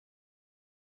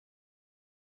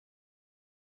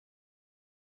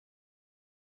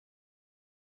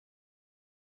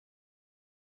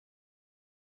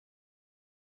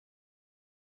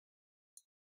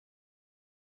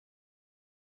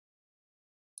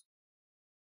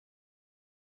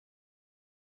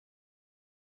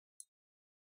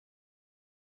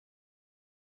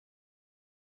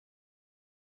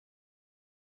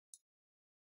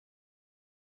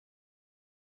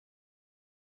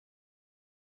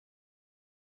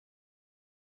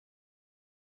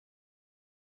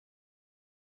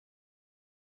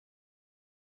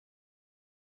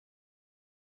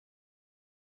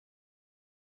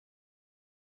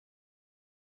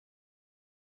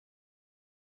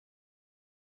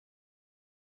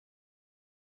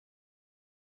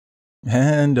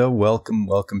And a welcome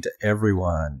to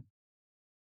everyone.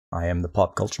 I am the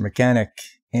Popculture Mechanic,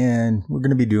 and we're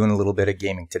going to be doing a little bit of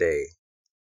gaming today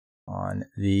on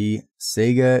the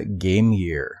Sega Game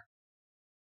Gear.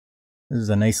 This is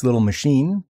a nice little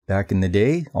machine back in the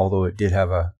day, although it did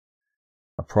have a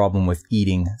problem with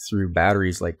eating through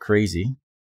batteries like crazy.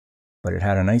 But it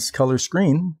had a nice color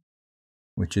screen,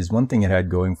 which is one thing it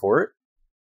had going for it.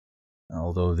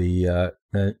 Although the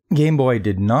Game Boy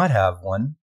did not have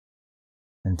one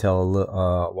until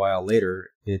a while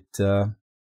later, it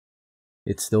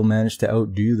still managed to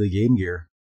outdo the Game Gear.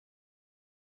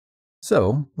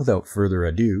 So, without further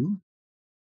ado,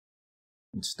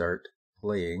 let's start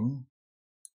playing.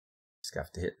 Just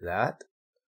have to hit that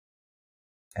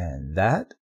and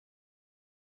that.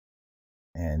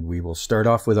 And we will start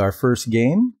off with our first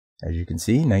game. As you can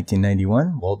see,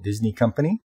 1991, Walt Disney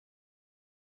Company.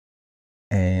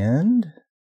 And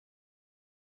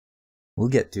we'll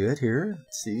get to it here.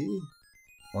 Let's see.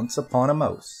 Once Upon a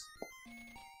Mouse.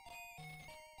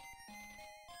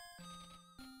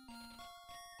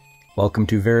 Welcome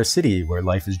to Vera City, where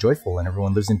life is joyful and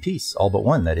everyone lives in peace. All but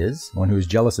one, that is. One who is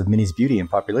jealous of Minnie's beauty and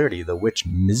popularity, the witch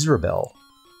Miserabelle.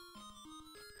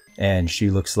 And she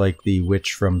looks like the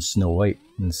witch from Snow White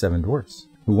and the Seven Dwarfs,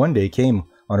 who one day came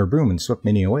on her broom and swept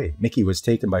Minnie away. Mickey was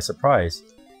taken by surprise.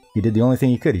 He did the only thing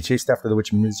he could. He chased after the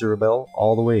witch Miserabelle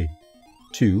all the way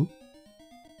to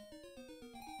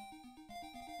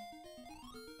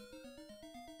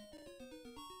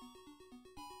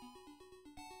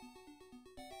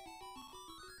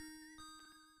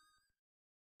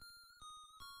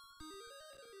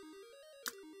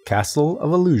Castle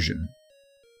of Illusion.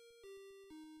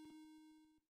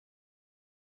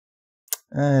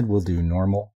 And we'll do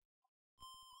normal.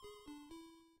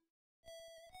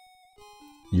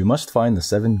 You must find the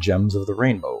 7 gems of the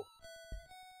rainbow.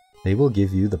 They will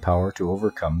give you the power to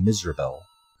overcome Miserabelle.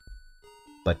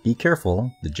 But be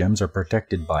careful, the gems are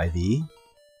protected by the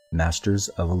Masters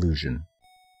of Illusion.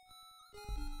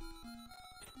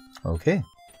 Okay.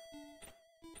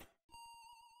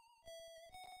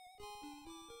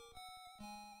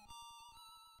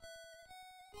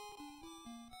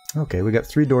 Okay, we got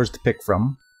 3 doors to pick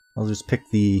from. I'll just pick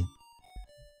the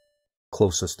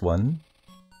closest one.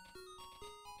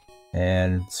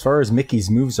 And as far as Mickey's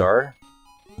moves are,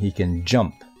 he can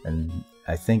jump and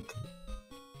I think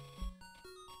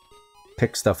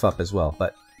pick stuff up as well.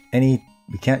 But we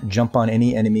can't jump on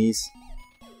any enemies.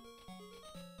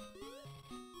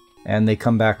 And they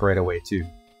come back right away too.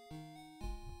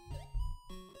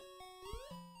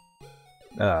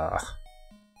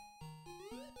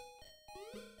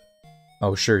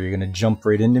 Oh sure, you're gonna jump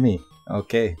right into me.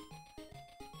 Okay.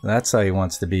 That's how he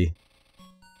wants to be.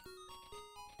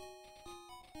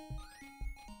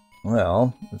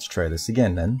 Well, let's try this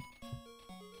again then.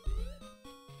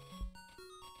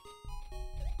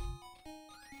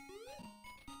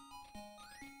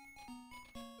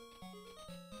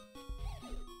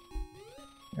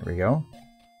 There we go.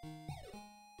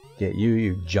 Get you,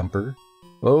 you jumper.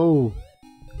 Oh!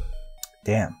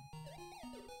 Damn.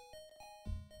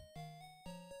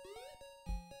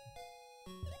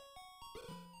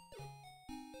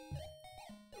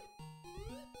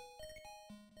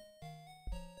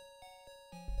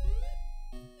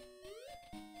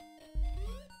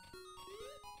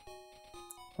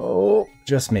 Oh,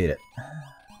 just made it.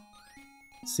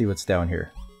 Let's see what's down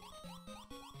here.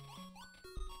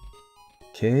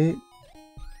 Okay.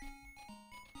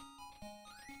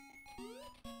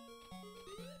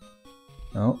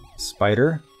 Oh,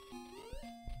 spider.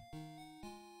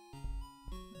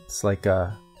 It's like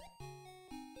a...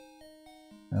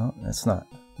 No, that's not...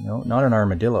 No, not an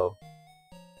armadillo.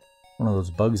 One of those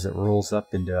bugs that rolls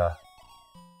up into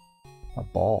a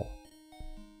ball.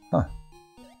 Huh.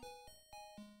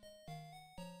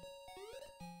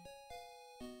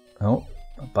 Oh,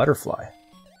 a butterfly.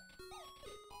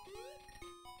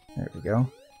 There we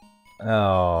go.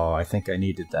 Oh, I think I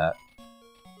needed that.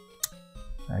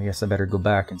 I guess I better go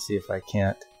back and see if I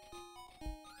can't.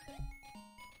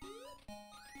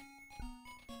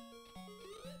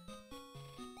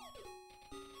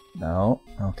 No,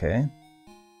 okay.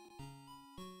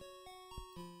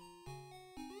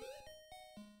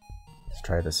 Let's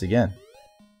try this again.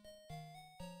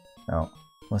 No,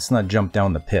 let's not jump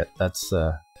down the pit. That's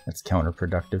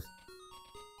counterproductive.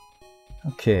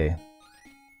 Okay.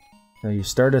 So you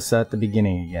start us at the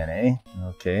beginning again, eh?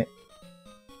 Okay.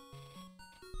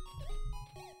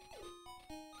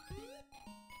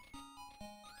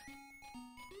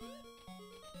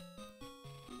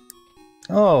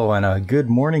 Oh, and a good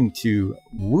morning to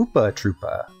Woopa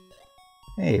Troopa.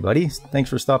 Hey, buddy. Thanks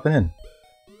for stopping in.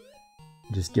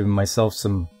 Just giving myself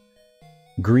some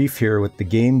grief here with the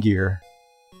Game Gear.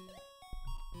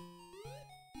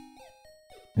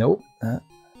 Nope.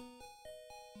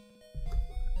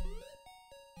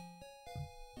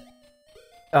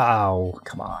 Oh,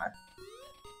 come on.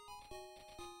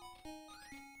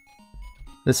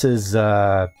 This is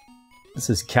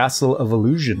Castle of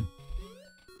Illusion,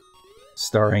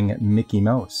 starring Mickey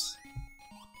Mouse.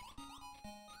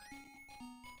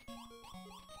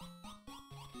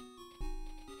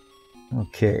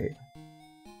 Okay.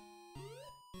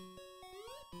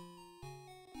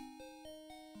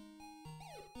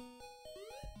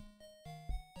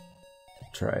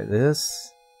 Try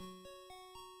this.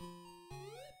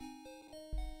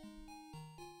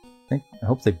 I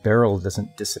hope the barrel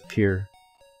doesn't disappear.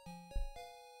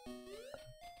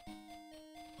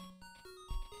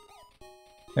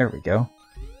 There we go.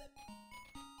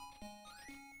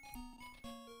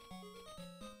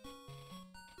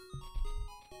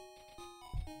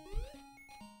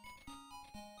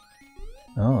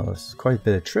 Oh, this is quite a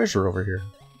bit of treasure over here.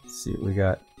 Let's see what we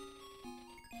got.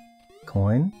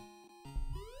 Coin.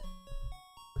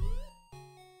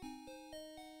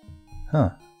 Huh.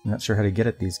 I'm not sure how to get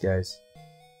at these guys.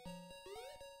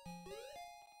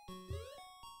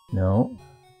 No.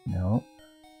 No.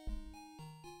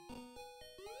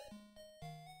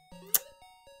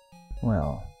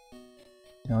 Well.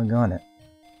 Doggone it.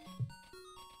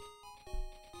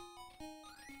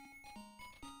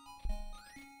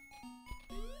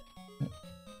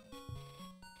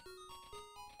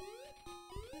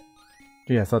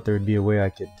 Gee, I thought there would be a way I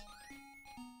could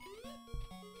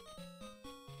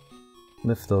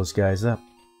lift those guys up.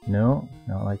 No,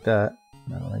 not like that.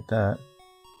 Not like that.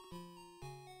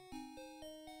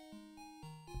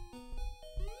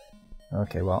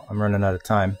 Okay, well, I'm running out of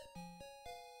time.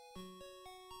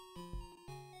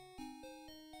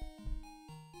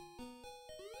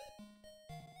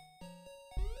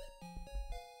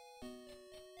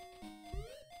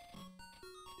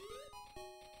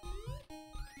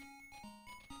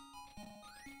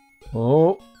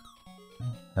 Oh,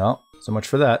 no, so much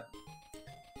for that.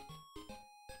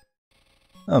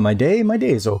 Oh, my day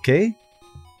is okay.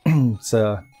 It's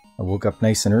I woke up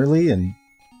nice and early and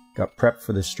got prepped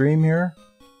for the stream here.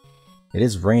 It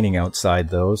is raining outside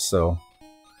though, so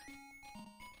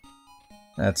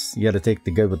that's, you got to take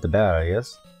the good with the bad, I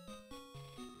guess.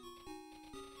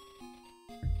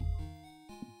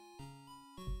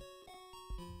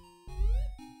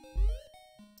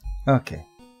 Okay,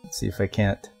 let's see if I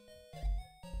can't.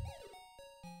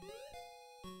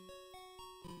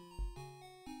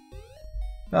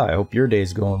 Oh, I hope your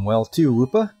day's going well too,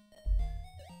 Whoopa.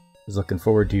 Was looking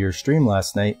forward to your stream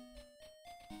last night.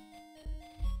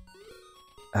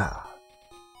 Ah.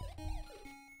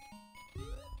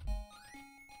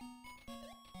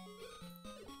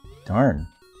 Darn.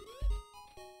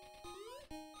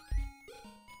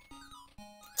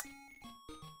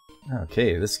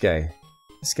 Okay, this guy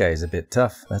is a bit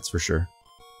tough, that's for sure.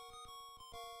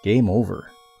 Game over.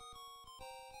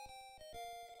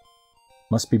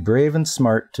 Must be brave and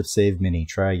smart to save Minnie.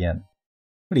 Try again.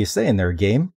 What are you saying there,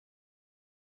 game?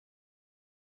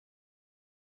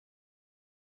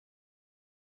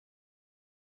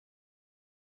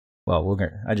 Well,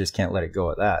 I just can't let it go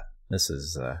at that. This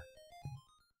is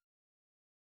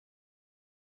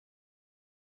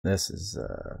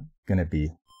gonna be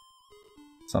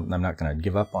something I'm not gonna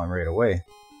give up on right away.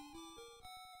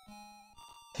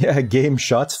 Yeah, game,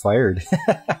 shots fired.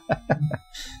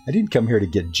 I didn't come here to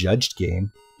get judged,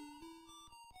 game.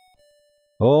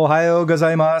 Ohayou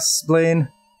gozaimasu, Blaine.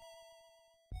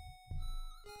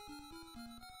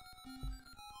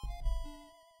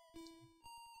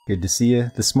 Good to see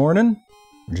you this morning.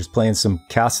 We're just playing some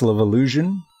Castle of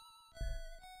Illusion.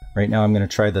 Right now I'm going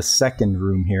to try the second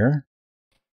room here.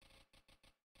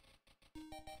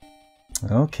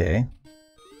 Okay.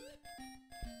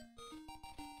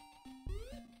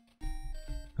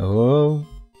 Oh.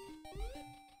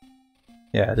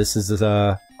 Yeah, this is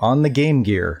on the Game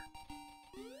Gear.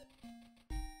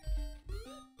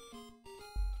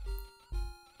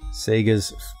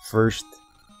 Sega's first,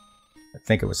 I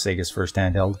think it was Sega's first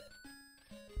handheld.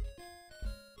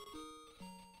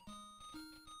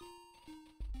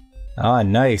 Ah,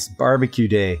 nice. Barbecue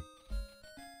day.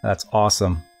 That's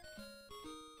awesome.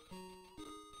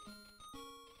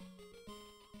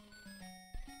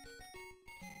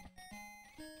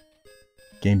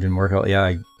 Game didn't work out.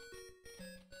 Yeah,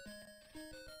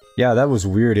 yeah, that was a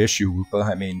weird issue, Whoopa.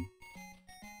 I mean,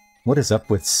 what is up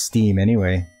with Steam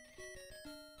anyway?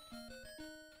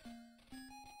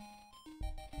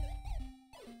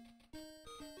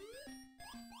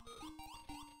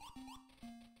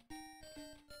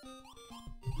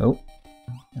 Oh,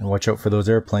 and watch out for those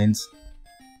airplanes.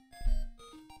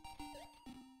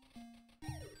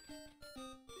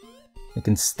 They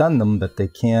can stun them, but they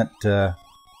can't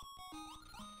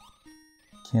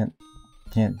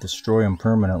destroy them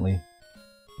permanently.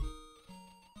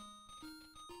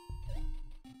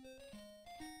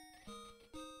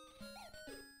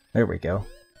 There we go.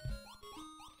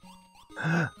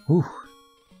 Ooh.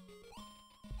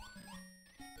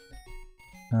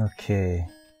 Okay.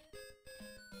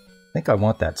 I think I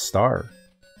want that star.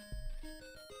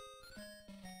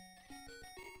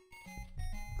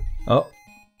 Oh.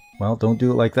 Well, don't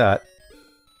do it like that.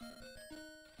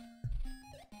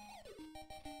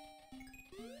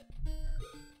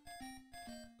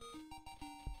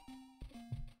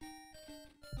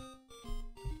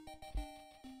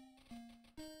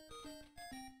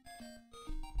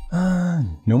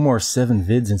 No more 7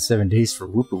 vids in 7 days for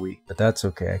Whoop a Week, but that's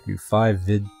okay. I can do 5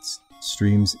 vid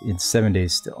streams in 7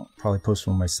 days still. Probably post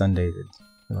one of my Sunday vids.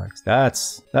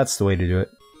 Relax. That's the way to do it.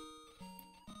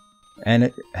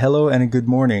 And hello and a good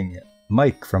morning,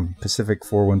 Mike from Pacific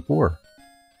 414.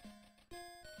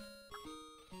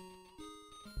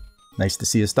 Nice to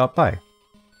see you stop by.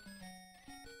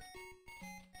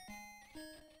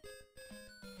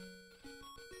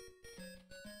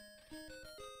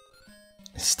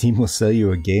 Steam will sell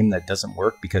you a game that doesn't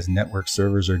work because network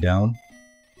servers are down.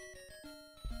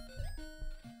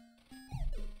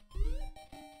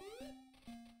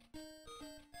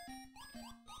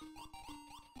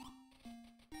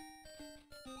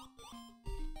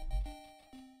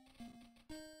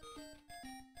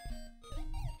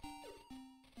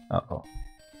 Uh-oh.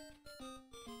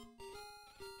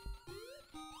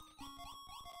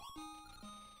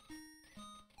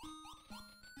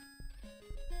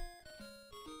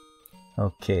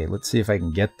 Okay, let's see if I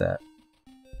can get that.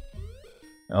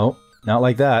 Oh, not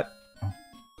like that.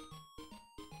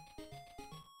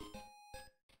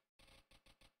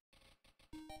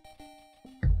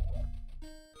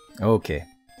 Okay,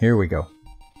 here we go.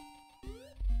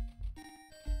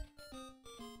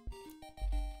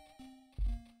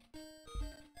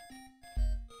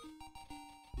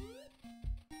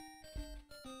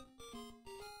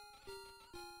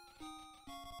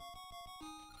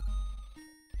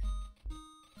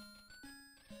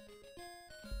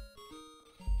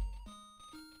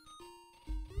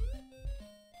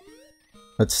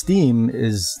 But Steam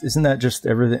isn't that just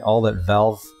everything, all that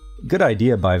Valve, good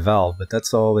idea by Valve, but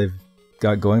that's all they've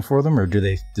got going for them, or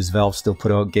does Valve still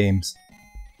put out games?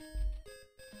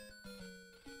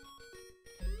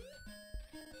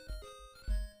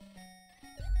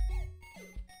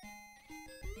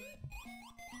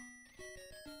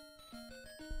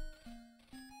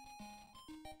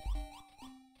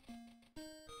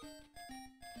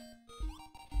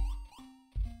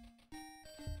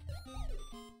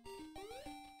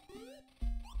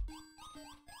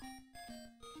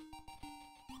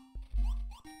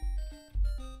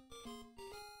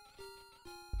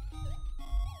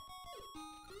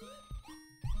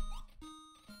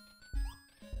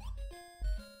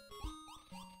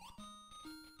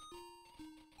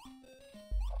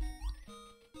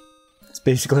 It's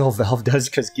basically all Valve does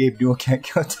because Gabe Newell can't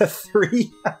count to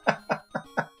 3.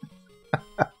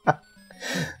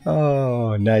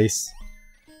 Oh, nice.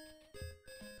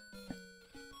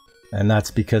 And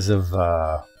that's because of,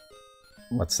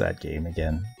 what's that game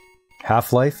again?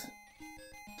 Half-Life?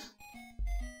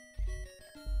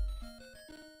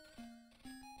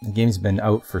 The game's been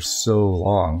out for so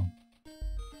long.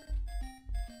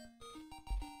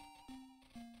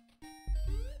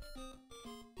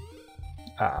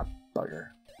 Ah, bugger.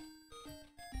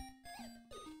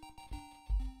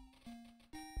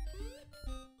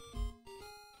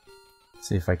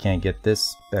 See if I can't get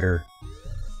this better.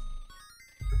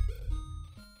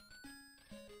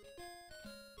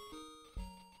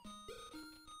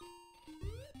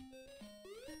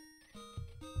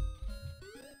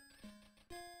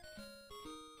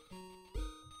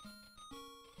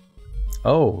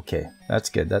 Oh, okay.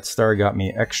 That's good. That star got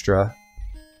me extra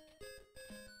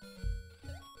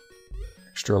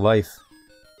life,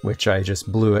 which I just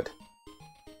blew it.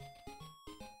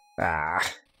 Ah,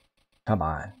 come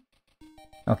on.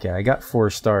 Okay, I got 4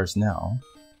 stars now.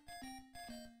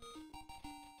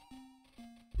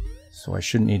 So I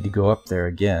shouldn't need to go up there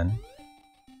again.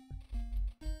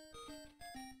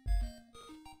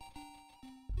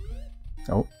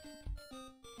 Oh.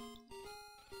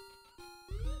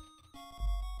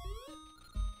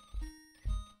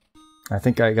 I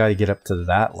think I gotta get up to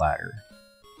that ladder.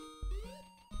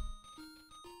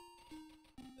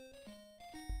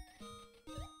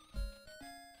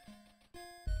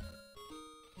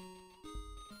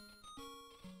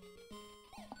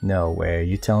 No way. Are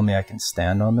you telling me I can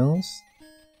stand on those?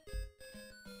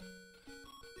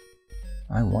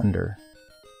 I wonder.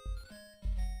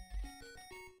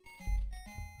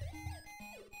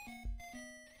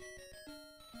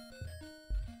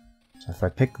 So if I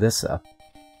pick this up...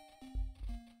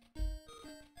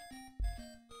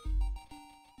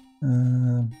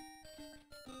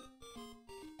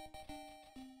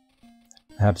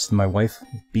 happens to my wife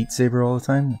with Beat Saber all the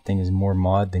time. The thing is more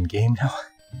mod than game now.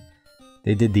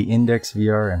 They did the Index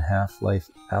VR and Half-Life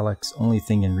Alyx, only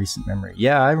thing in recent memory.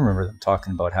 Yeah, I remember them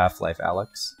talking about Half-Life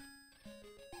Alyx.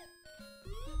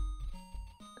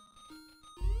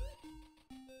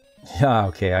 Yeah,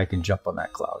 okay, I can jump on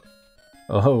that cloud.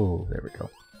 Oh, there we go.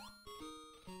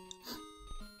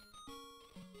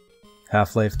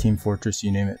 Half-Life, Team Fortress,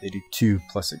 you name it, they do 2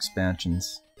 plus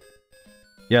expansions.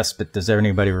 Yes, but does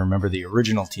anybody remember the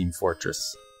original Team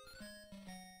Fortress?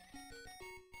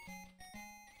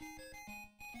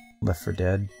 Left 4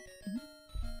 Dead.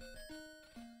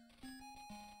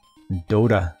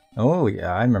 Dota. Oh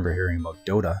yeah, I remember hearing about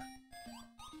Dota.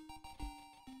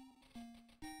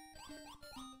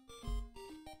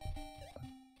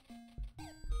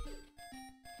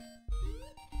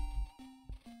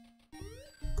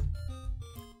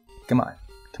 Come on,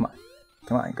 come on,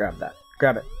 come on, grab that.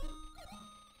 Grab it.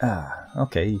 Ah,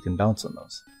 okay, you can bounce on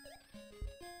those.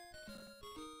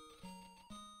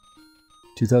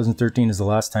 2013 is the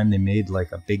last time they made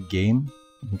like a big game,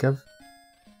 I think of.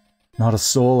 Not a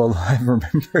soul alive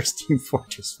remembers Team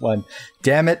Fortress 1.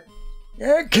 Damn it!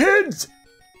 Yeah, kids!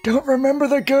 Don't remember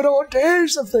the good old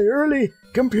days of the early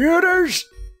computers?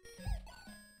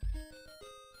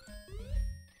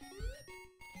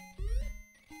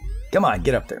 Come on,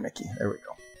 get up there, Mickey. There we go.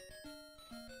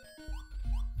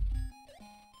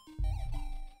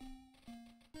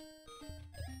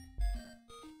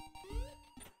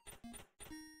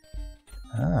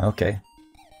 Ah, okay.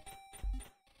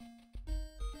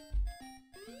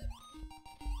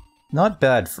 Not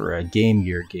bad for a Game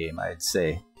Gear game, I'd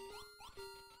say.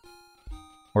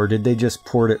 Or did they just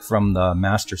port it from the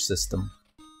Master System?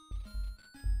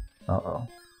 Uh-oh.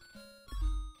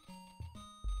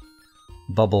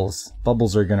 Bubbles.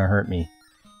 Bubbles are gonna hurt me.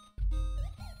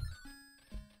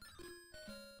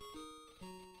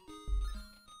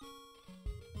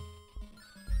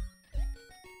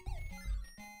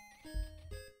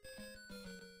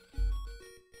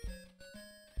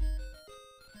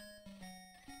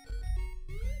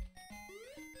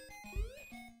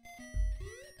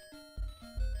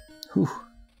 Whew.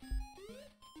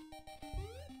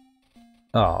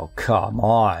 Oh, come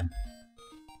on.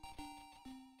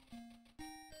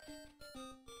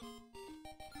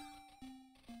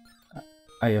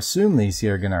 I assume these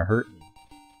here are gonna hurt me.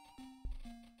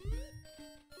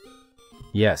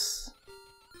 Yes.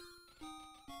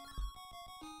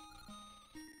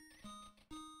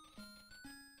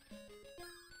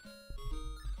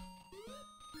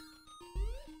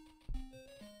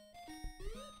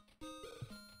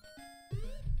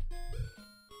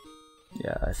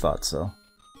 Yeah, I thought so.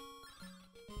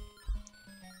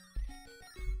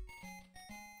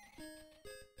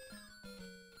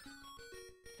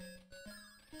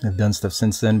 I've done stuff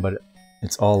since then, but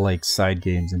it's all like side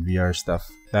games and VR stuff.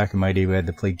 Back in my day, we had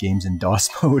to play games in DOS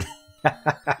mode.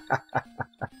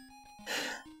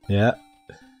 Yeah.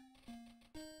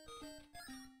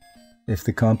 If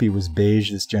the compy was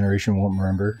beige, this generation won't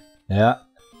remember. Yeah.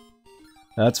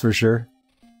 That's for sure.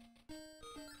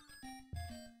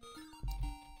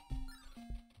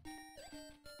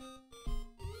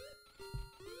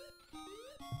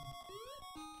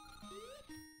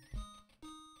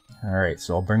 Alright,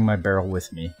 so I'll bring my barrel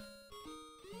with me.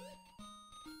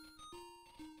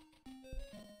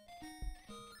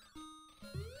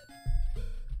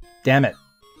 Damn it!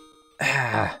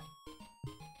 Ah.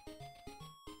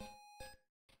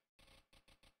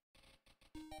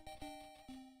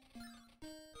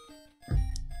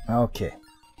 Okay.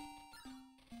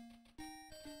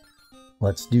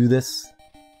 Let's do this.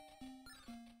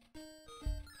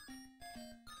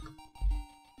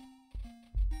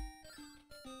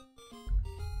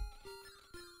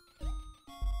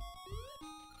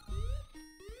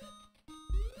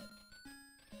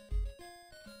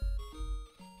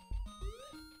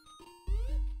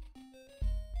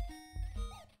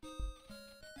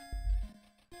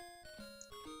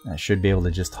 I should be able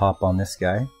to just hop on this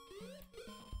guy.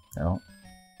 No,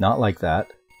 not like that.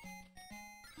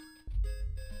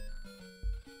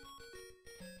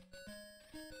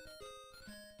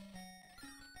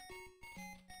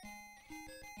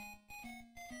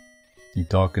 You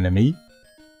talking to me?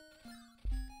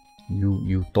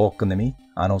 You talking to me?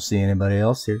 I don't see anybody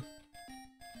else here.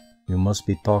 You must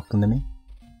be talking to me.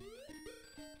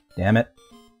 Damn it.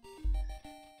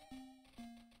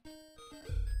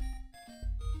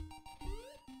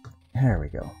 There we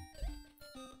go.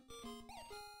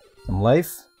 Some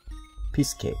life.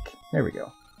 Piece of cake. There we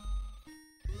go.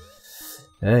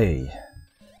 Hey.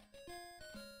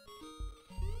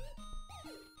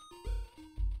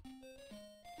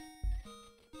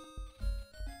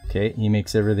 Okay, he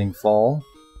makes everything fall.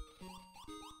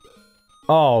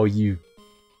 Oh, you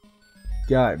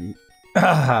got me.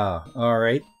 Ah,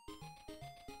 alright.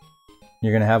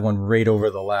 You're gonna have one right over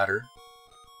the ladder.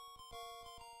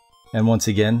 And once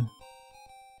again,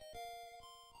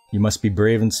 you must be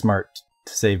brave and smart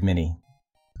to save Minnie.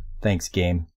 Thanks,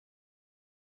 game.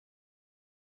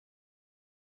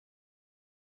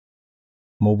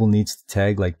 Mobile needs to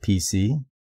tag like PC.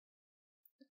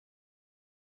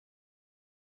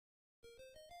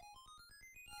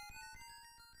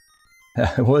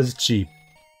 It was cheap.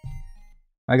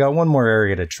 I got one more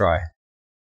area to try.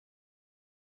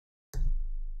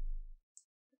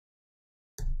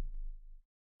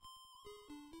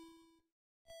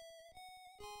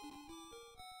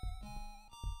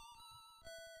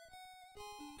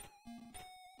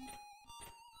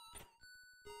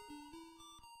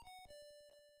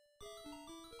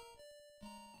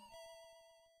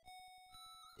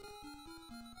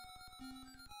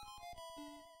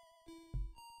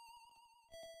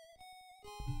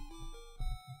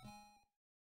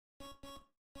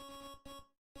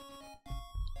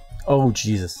 Oh,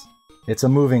 Jesus. It's a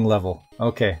moving level.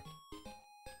 Okay.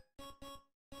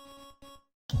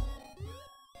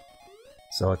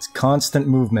 So it's constant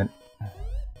movement.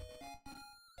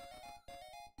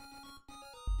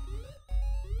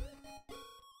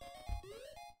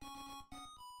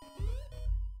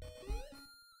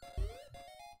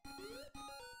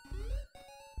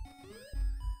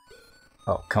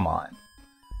 Oh, come on.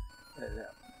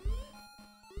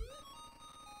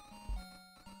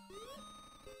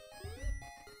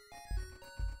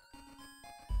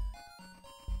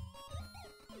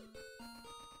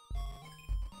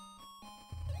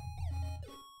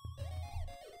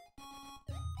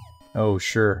 Oh,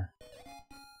 sure.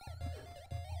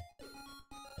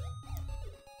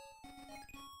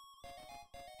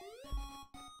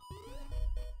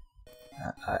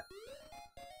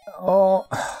 Oh,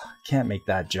 can't make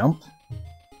that jump.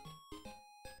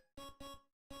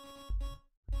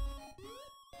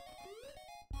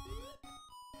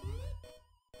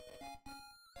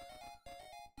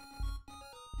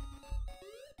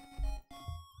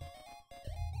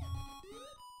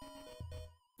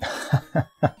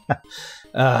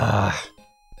 Ah.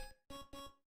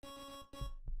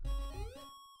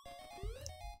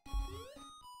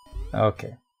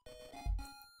 Okay.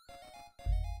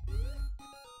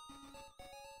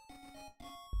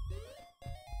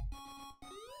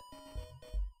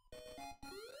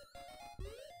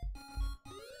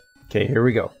 Okay, here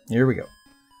we go. Here we go.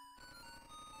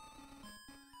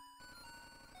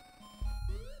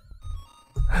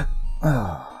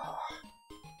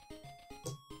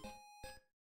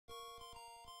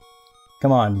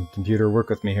 Come on, computer, work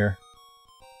with me here.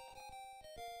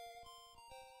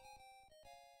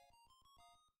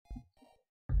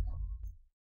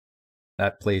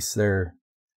 That place there.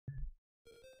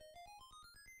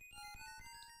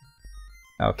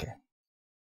 Okay.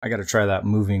 I gotta try that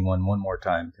moving one more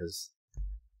time, because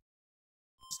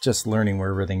it's just learning where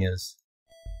everything is.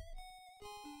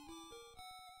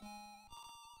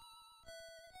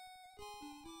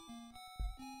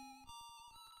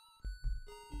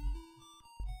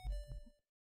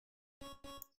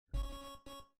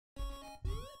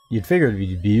 You'd figure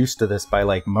you'd be used to this by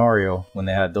like Mario. When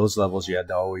they had those levels, you had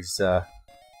to always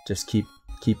just keep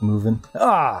moving.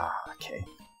 Ah, okay.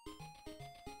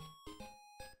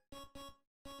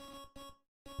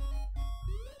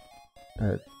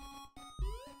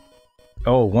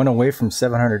 Oh, one away from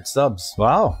 700 subs.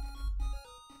 Wow.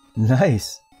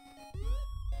 Nice.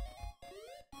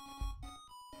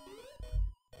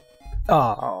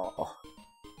 Oh.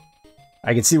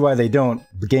 I can see why they don't.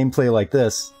 The gameplay like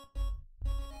this.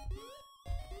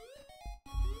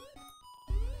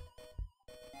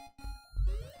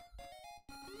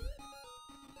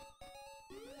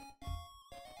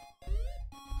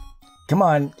 Come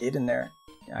on, get in there.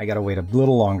 I gotta wait a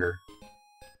little longer.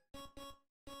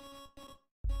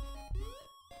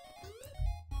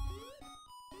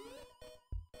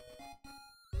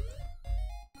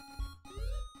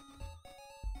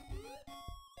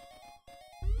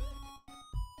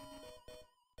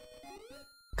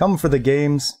 Come for the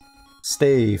games,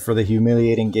 stay for the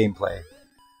humiliating gameplay.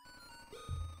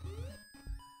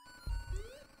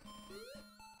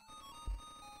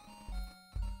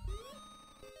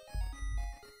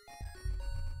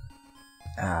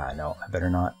 Ah, no, I better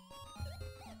not.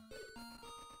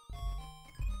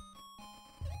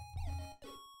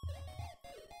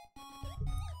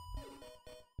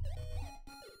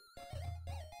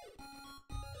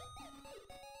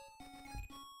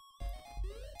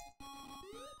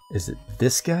 Is it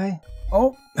this guy?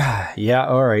 Oh, yeah,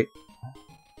 alright.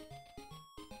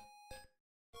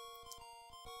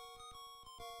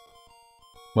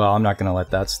 Well, I'm not gonna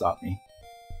let that stop me.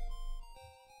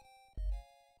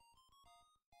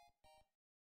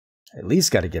 At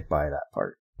least gotta get by that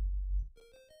part.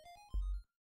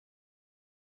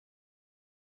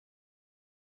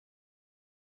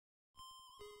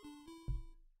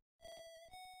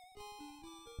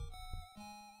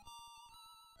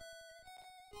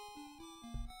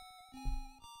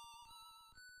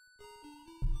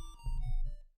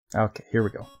 Okay, here we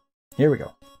go. Here we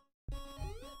go.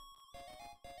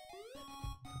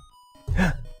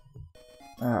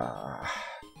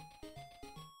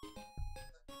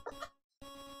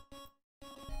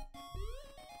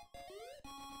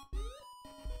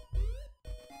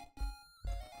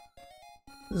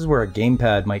 This is where a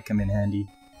gamepad might come in handy,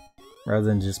 rather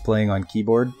than just playing on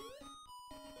keyboard.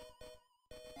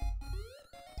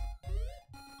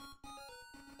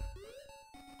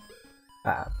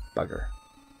 Ah, bugger.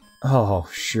 Oh,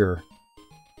 sure.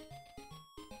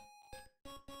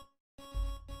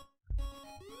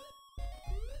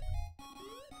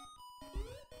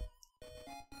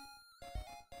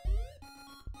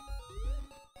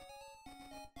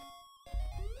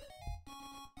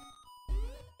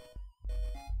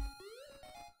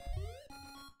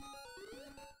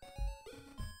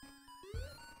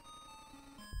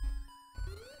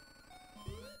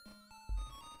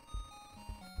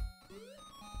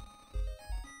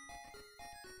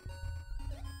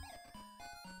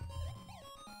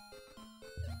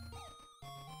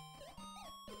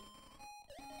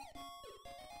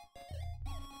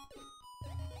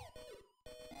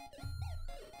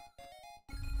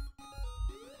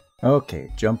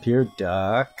 Okay, jump here,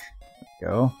 duck. There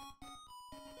we go.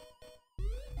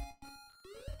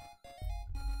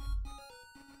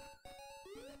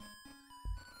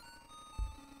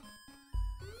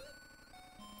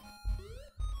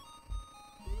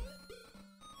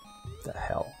 The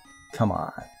hell? Come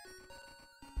on.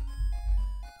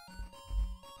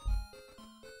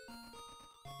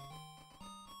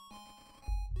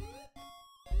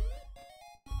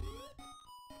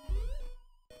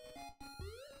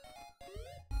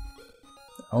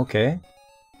 Okay.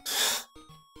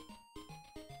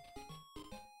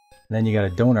 Then you got a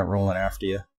donut rolling after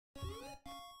you.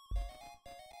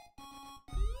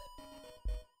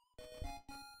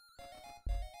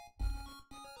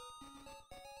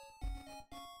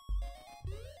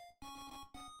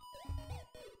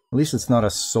 At least it's not a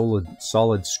solid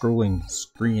scrolling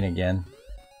screen again.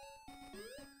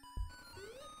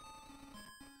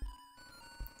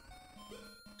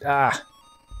 Ah!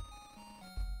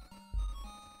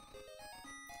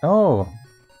 Oh!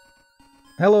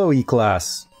 Hello,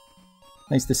 E-Class!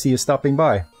 Nice to see you stopping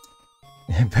by.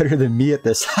 Better than me at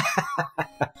this.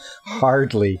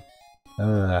 Hardly.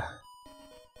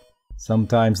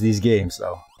 Sometimes these games,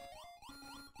 though.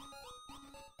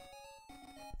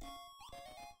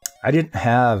 I didn't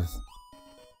have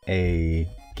a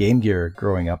Game Gear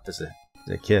growing up as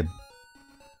a kid.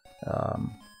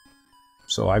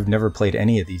 So I've never played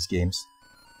any of these games.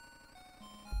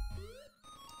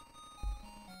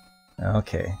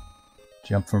 Okay.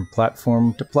 Jump from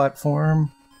platform to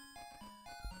platform.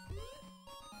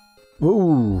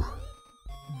 Ooh!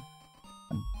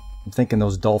 I'm thinking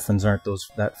those dolphins aren't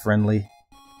that friendly.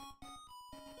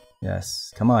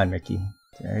 Yes. Come on, Mickey.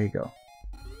 There you go.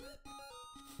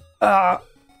 Ah!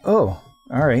 Oh,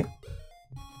 alright.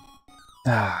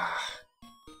 Ah.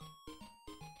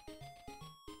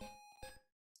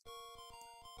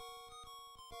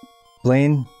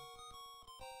 Blaine,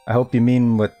 I hope you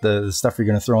mean with the stuff you're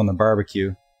going to throw on the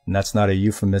barbecue, and that's not a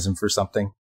euphemism for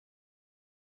something.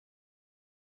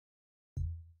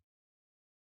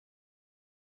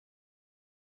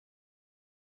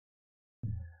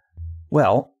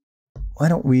 Well, why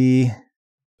don't we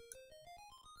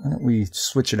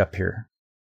switch it up here?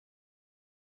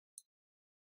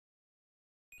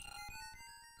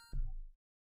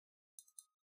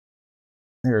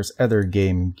 There's other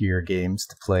Game Gear games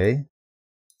to play.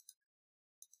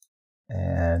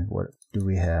 And what do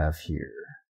we have here?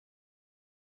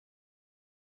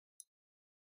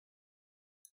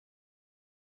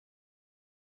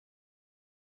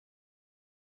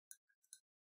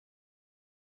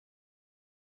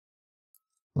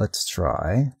 Let's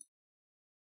try.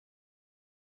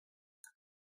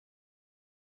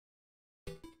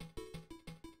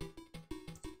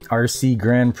 RC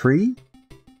Grand Prix?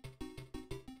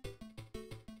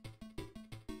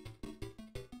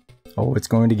 Oh, it's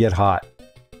going to get hot.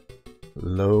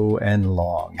 Low and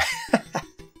long.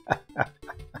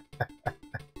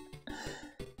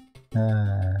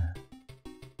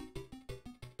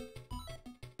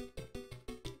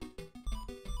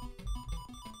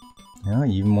 Well,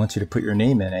 he even wants you to put your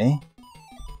name in, eh?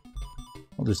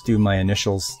 I'll just do my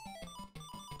initials.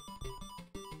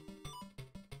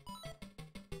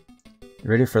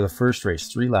 Ready for the first race.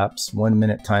 3 laps, 1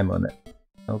 minute time limit.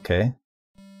 Okay.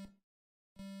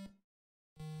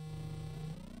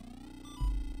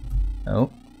 Oh.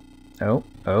 Oh.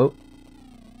 Oh.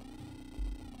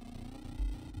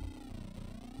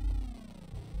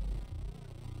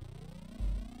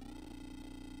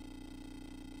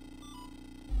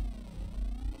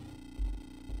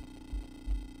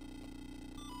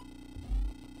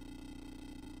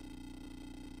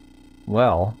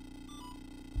 Well.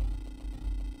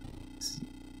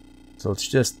 So it's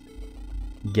just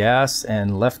gas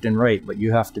and left and right, but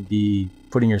you have to be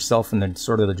putting yourself in the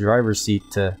sort of the driver's seat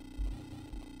to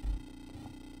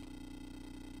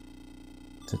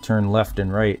turn left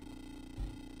and right.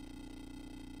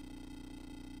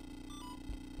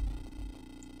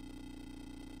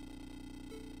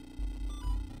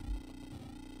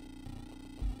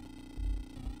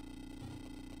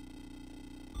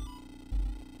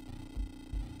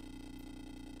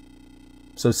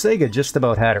 So Sega just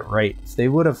about had it right. If they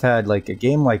would have had like a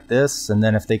game like this, and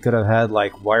then if they could have had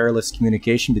like wireless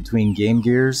communication between Game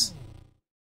Gears,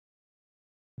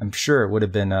 I'm sure it would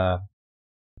have been a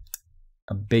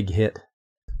big hit.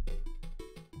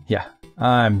 Yeah,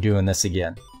 I'm doing this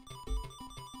again.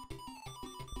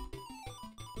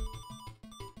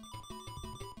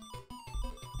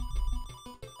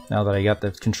 Now that I got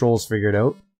the controls figured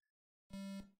out,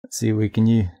 let's see what we can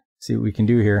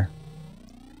do here.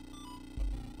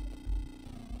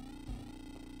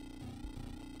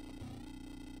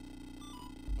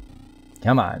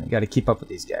 Come on, you got to keep up with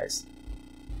these guys.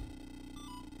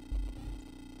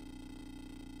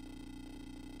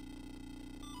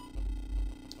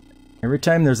 Every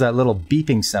time there's that little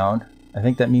beeping sound, I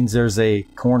think that means there's a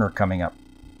corner coming up.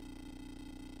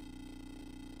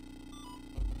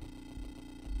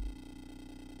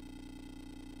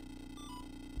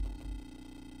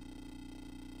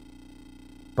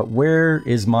 But where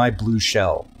is my blue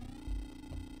shell?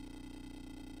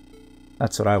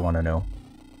 That's what I want to know.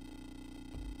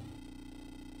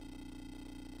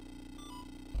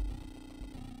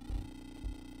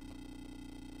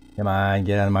 Come on,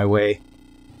 get out of my way.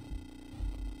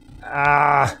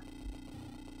 Ah!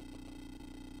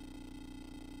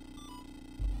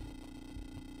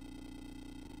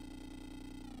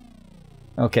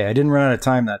 Okay, I didn't run out of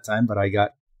time that time, but I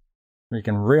got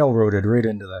freaking railroaded right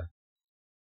into the...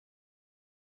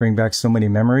 Bring back so many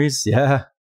memories, yeah.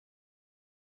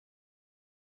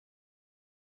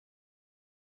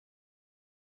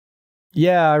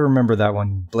 Yeah, I remember that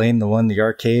one. Blame the one, the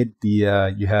arcade.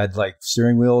 The you had like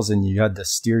steering wheels and you had to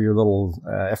steer your little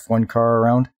F1 car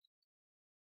around.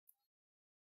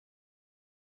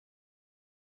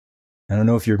 I don't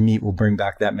know if your meat will bring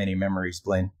back that many memories,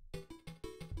 Blaine.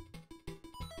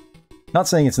 Not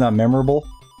saying it's not memorable.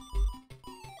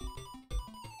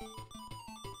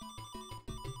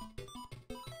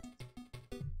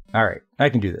 Alright, I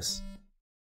can do this.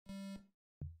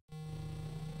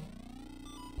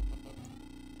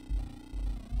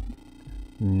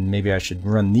 Maybe I should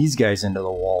run these guys into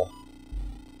the wall.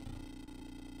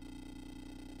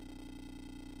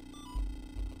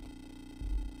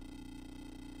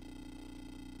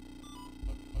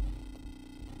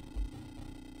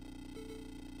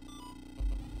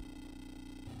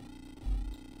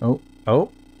 Oh,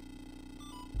 oh.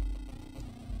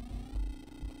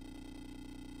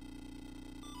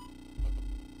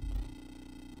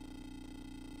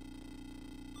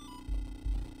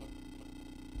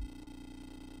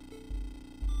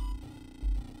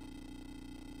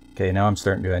 Okay, now I'm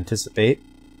starting to anticipate.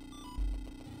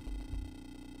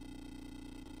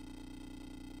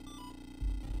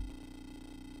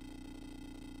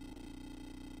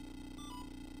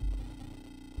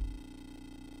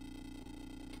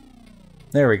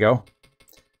 There we go.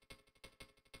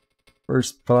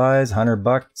 First prize,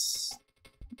 $100.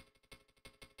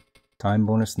 Time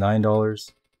bonus,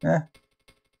 $9.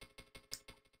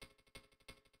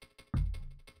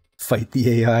 Fight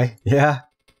the AI. Yeah.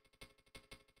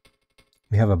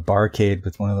 We have a barcade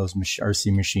with one of those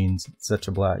RC machines. It's such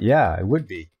a blast. Yeah, it would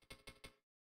be.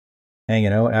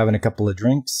 Hanging out, having a couple of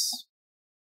drinks,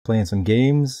 playing some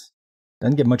games.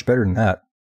 Doesn't get much better than that.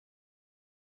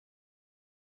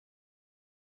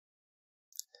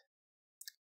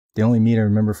 The only meat I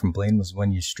remember from Blaine was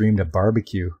when you streamed a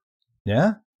barbecue.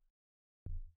 Yeah?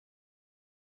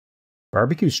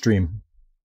 Barbecue stream.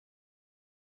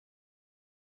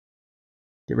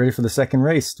 Get ready for the second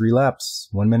race. 3 laps.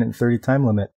 1 minute and 30 time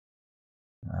limit.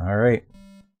 Alright.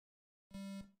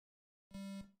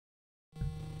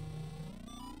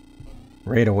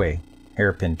 Right away.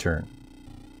 Hairpin turn.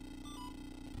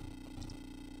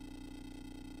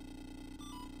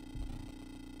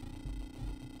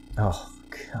 Oh,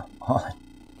 come on.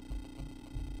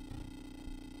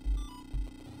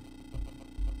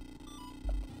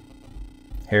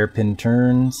 Hairpin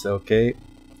turns, okay.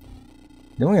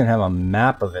 They don't even have a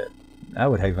map of it.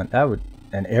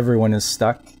 And everyone is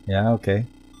stuck. Yeah, okay.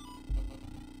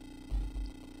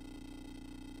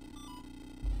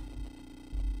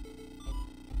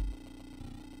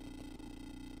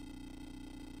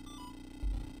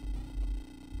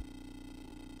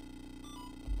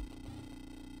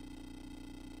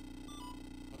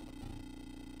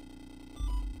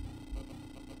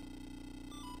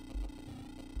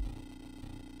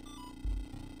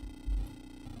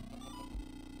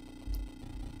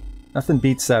 Nothing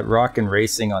beats that Rockin'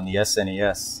 Racing on the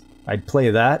SNES. I'd play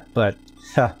that, but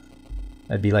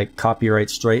I'd be like copyright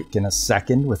strike in a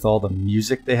second with all the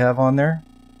music they have on there.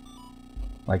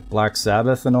 Like Black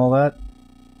Sabbath and all that.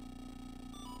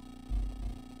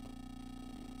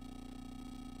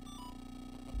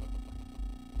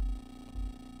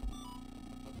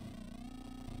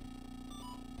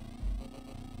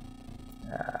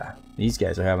 These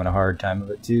guys are having a hard time of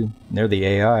it too. They're the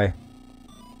AI.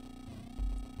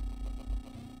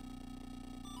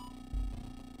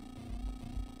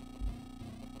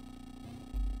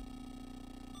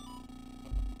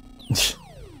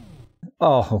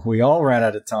 Oh, we all ran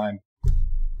out of time.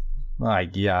 My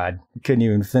God, we couldn't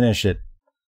even finish it.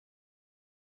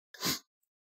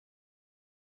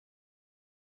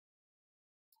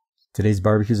 Today's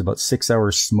barbecue is about 6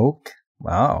 hours smoke.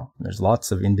 Wow, there's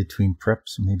lots of in-between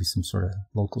preps, maybe some sort of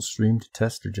local stream to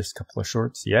test or just a couple of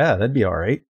shorts. Yeah, that'd be all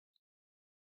right.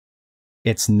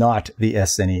 It's not the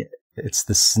SNES, it's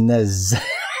the SNES.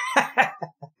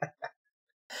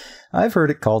 I've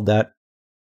heard it called that.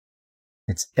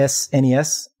 It's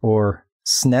SNES or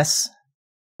SNES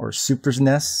or Super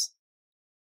SNES.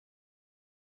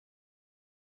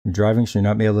 You're driving, so you're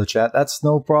not be able to chat. That's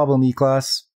no problem,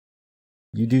 E-Class.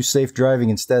 You do safe driving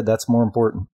instead. That's more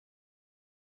important.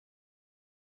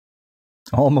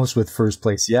 Almost with first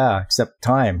place. Yeah, except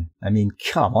time. I mean,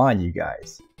 come on, you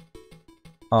guys.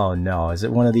 Oh no, is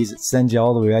it one of these that sends you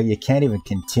all the way out? You can't even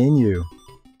continue.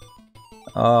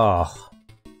 Oh.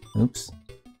 Oops.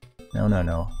 No, no,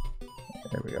 no.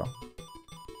 There we go.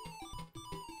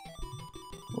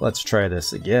 Let's try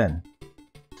this again.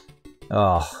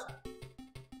 Oh.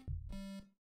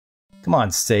 Come on,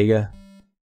 Sega.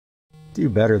 Do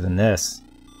better than this.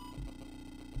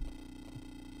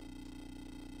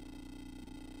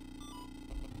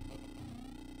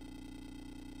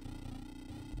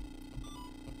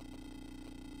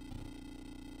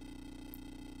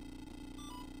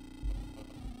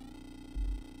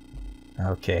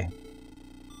 Okay.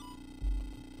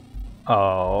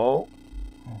 Oh.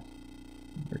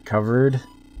 Recovered.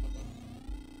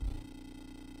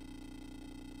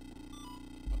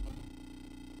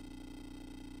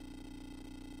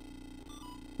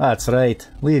 That's right.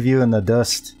 Leave you in the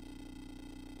dust.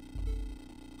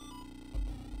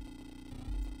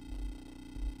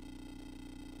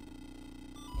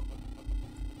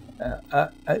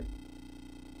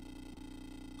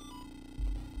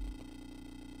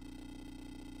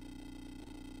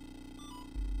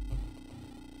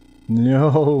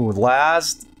 No,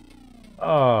 last?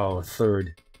 Oh,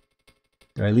 third.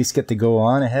 Do I at least get to go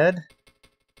on ahead?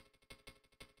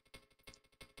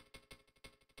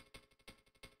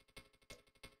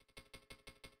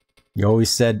 You always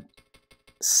said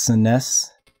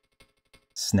SNES?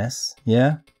 SNES?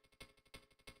 Yeah?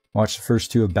 Watch the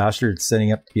first 2 of Bastard. It's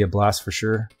setting up to be a blast for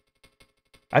sure.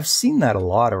 I've seen that a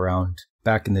lot around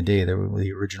back in the day. There were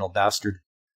the original Bastard.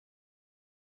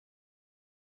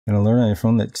 An alert on your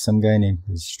phone that some guy named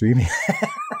is streaming.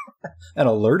 An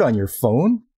alert on your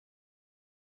phone?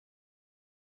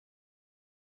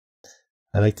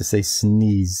 I like to say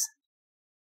sneeze.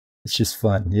 It's just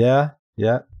fun. Yeah,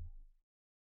 yeah.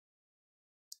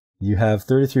 You have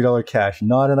 $33 cash.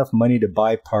 Not enough money to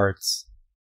buy parts.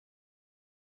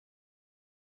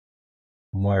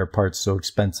 Why are parts so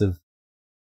expensive?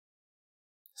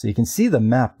 So you can see the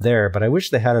map there, but I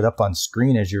wish they had it up on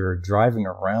screen as you were driving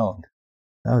around.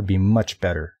 That would be much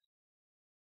better.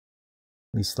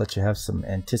 At least let you have some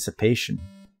anticipation.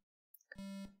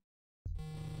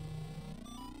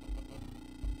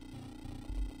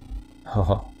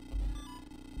 Oh.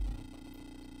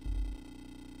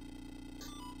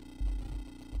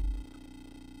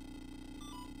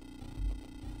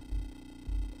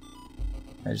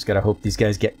 I just gotta hope these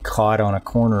guys get caught on a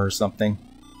corner or something.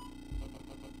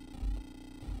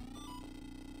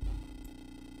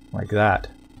 Like that.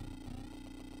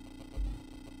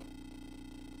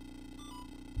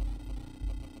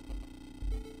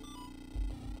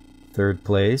 Third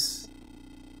place.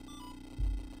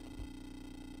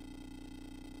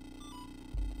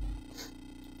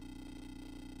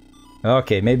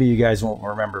 Okay, maybe you guys won't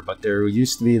remember, but there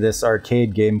used to be this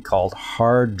arcade game called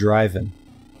Hard Drivin'.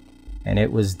 And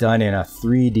it was done in a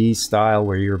 3D style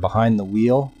where you were behind the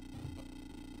wheel.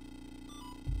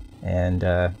 And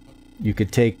you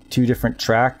could take two different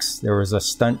tracks. There was a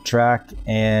stunt track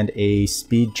and a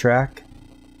speed track.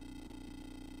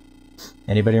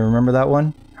 Anybody remember that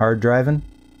one? Hard Drivin'?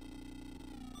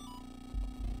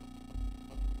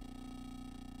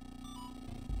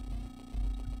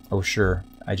 Oh sure,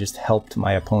 I just helped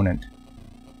my opponent.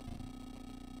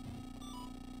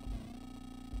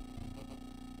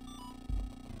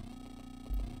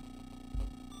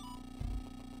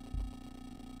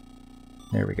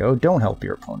 There we go. Don't help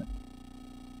your opponent.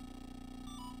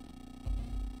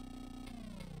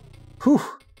 Whew!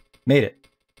 Made it.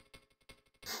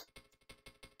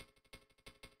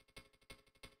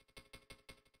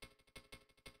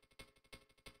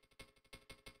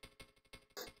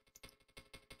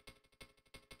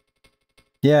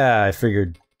 Yeah, I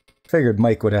figured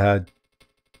Mike would have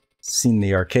seen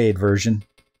the arcade version.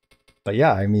 But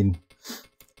yeah, I mean,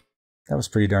 that was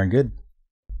pretty darn good.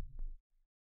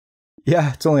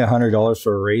 Yeah, it's only $100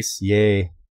 for a race.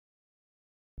 Yay.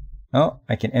 Oh,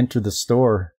 I can enter the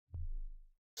store.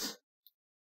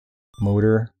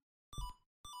 Motor.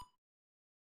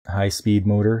 High speed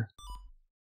motor.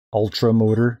 Ultra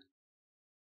motor.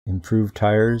 Improved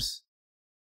tires.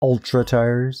 Ultra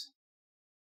tires.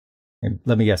 And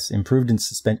let me guess, improved in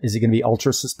suspension. Is it going to be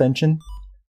ultra suspension?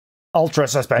 Ultra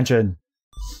suspension!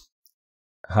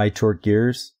 High torque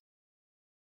gears.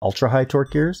 Ultra high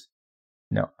torque gears?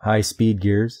 No, high speed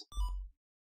gears.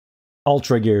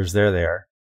 Ultra gears, there they are.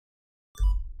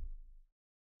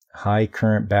 High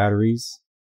current batteries.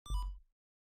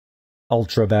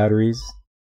 Ultra batteries.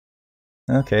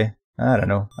 Okay, I don't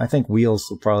know. I think wheels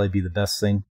will probably be the best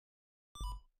thing.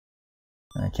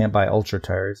 I can't buy ultra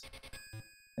tires.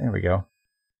 There we go.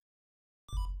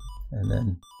 And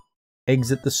then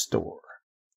exit the store.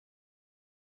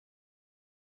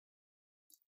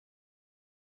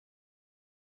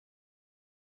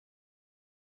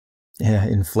 Yeah,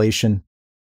 inflation.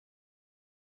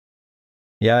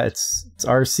 Yeah, it's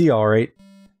RC all right.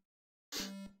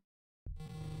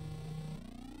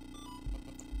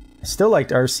 I still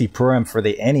liked RC Pro-Am for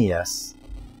the NES.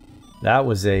 That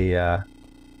was a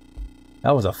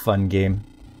fun game.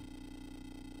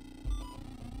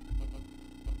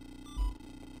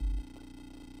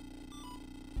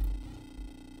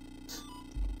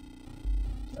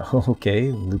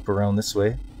 Okay, loop around this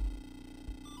way.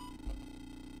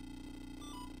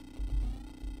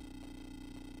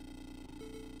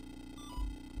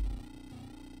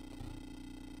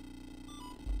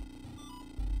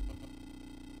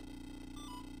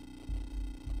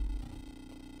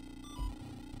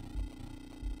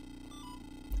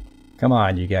 Come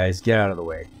on, you guys, get out of the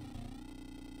way.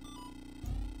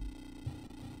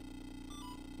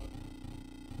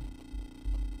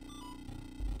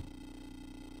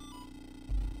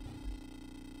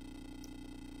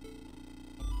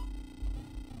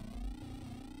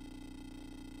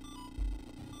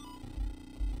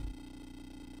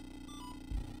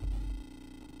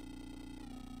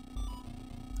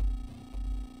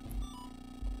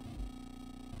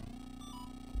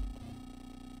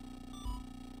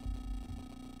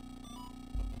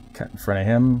 Cut in front of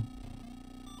him.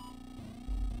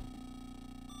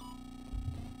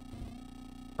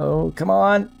 Oh, come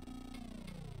on.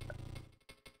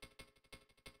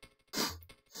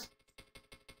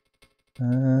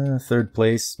 Third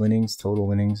place, winnings, total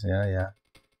winnings. Yeah.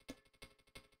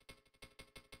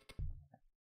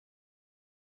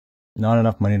 Not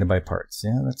enough money to buy parts.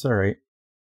 Yeah, that's all right.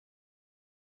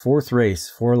 Fourth race,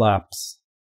 4 laps,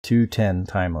 2:10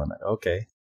 time limit. Okay.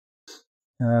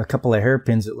 A couple of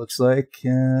hairpins, it looks like.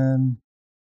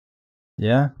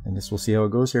 Yeah, I guess we'll see how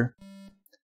it goes here.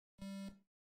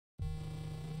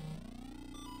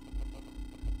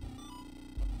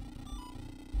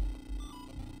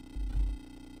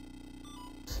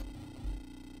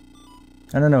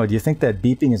 I don't know, do you think that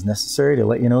beeping is necessary to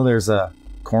let you know there's a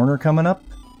corner coming up?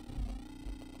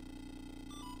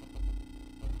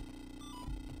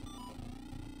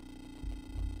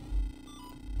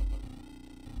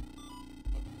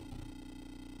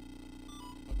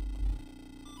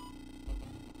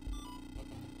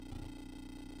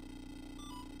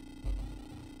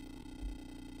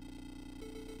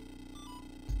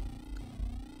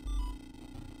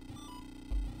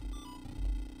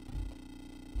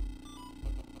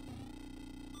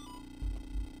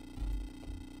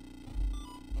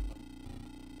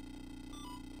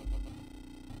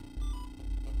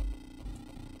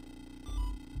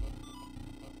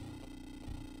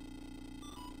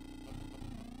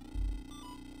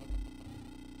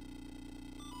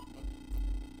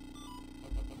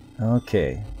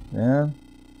 Okay, yeah.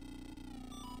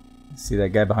 See that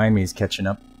guy behind me is catching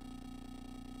up.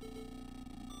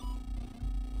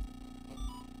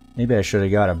 Maybe I should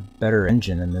have got a better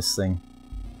engine in this thing.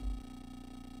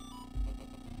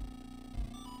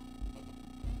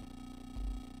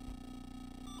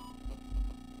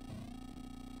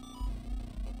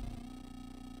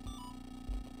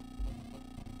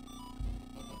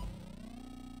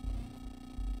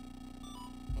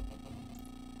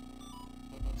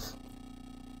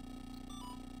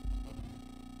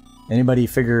 Anybody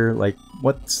figure, like,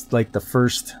 what's like the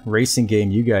first racing game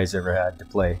you guys ever had to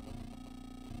play?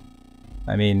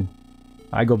 I mean,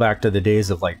 I go back to the days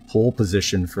of like pole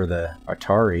position for the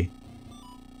Atari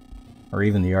or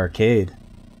even the arcade,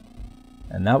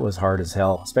 and that was hard as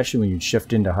hell, especially when you'd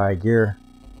shift into high gear.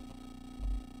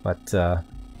 But I'm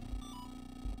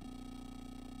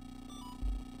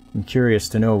curious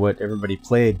to know what everybody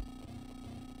played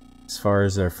as far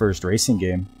as their first racing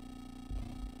game.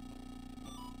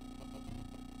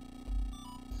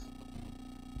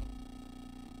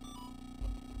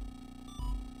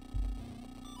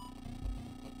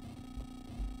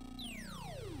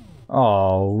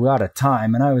 Oh, out of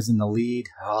time, and I was in the lead.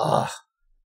 Ugh.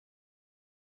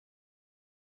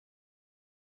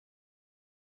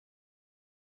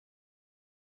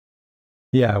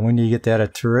 Yeah, when you get that a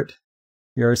turret,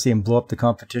 you ever see him blow up the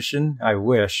competition? I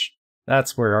wish.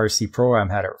 That's where RC Pro-Am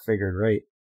had it figured right.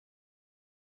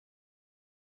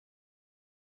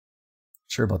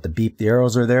 Sure about the beep. The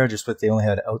arrows are there, just what they only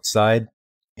had outside.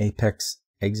 Apex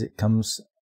exit comes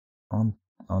on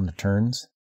the turns.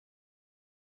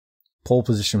 Pole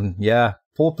position, yeah,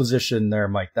 pole position there,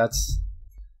 Mike. That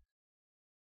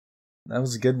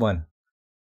was a good one.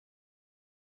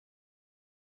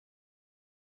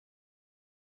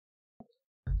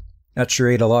 That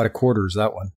sure ate a lot of quarters,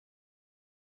 that one.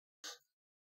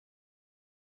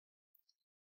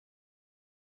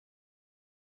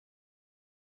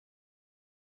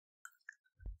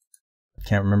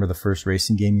 Can't remember the first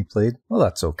racing game you played? Well,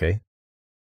 that's okay.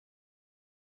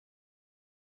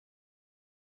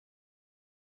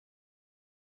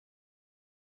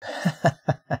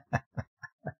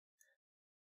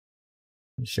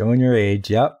 Showing your age.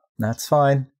 Yep, that's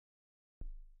fine.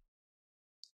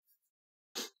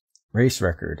 Race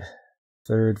record.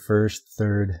 Third, first,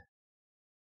 third.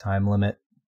 Time limit.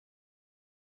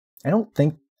 I don't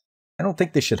think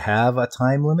they should have a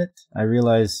time limit. I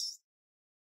realize,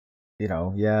 you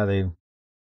know, yeah, you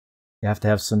have to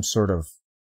have some sort of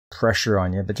pressure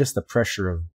on you, but just the pressure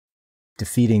of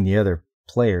defeating the other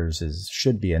players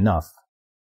should be enough.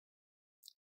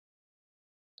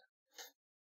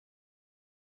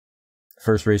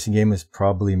 First racing game was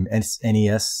probably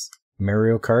NES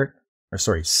Mario Kart, or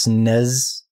sorry,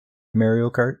 SNES Mario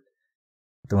Kart.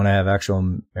 The one I have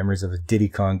actual memories of is Diddy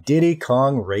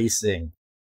Kong Racing.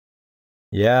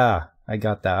 Yeah, I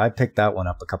got that. I picked that one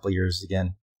up a couple years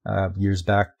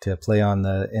back to play on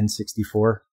the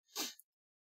N64.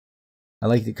 I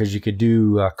liked it because you could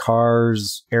do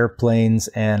cars, airplanes,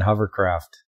 and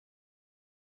hovercraft.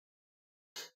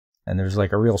 And there's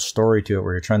like a real story to it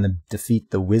where you're trying to defeat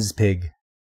the Whiz Pig.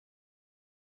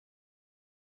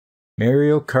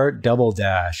 Mario Kart Double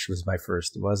Dash was my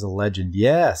first. It was a legend.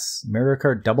 Yes, Mario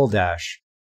Kart Double Dash.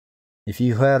 If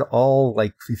you had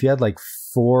like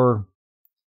 4,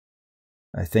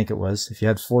 I think it was, if you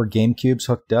had 4 GameCubes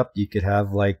hooked up, you could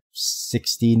have like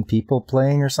 16 people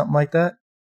playing or something like that.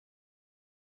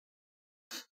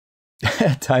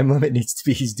 Time limit needs to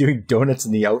be, he's doing donuts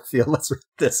in the outfield. Let's read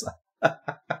this.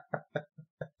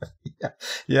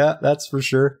 Yeah, that's for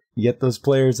sure. You get those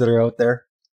players that are out there.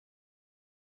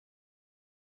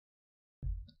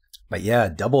 But yeah,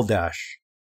 Double Dash.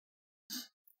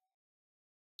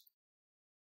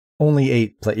 Only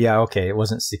 8 yeah, okay, it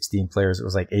wasn't 16 players, it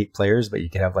was like 8 players, but you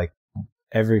could have like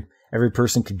every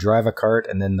person could drive a cart,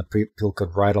 and then the people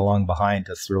could ride along behind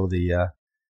to throw the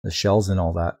shells and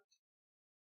all that.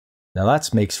 Now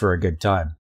that makes for a good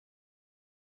time.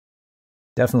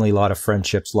 Definitely a lot of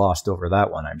friendships lost over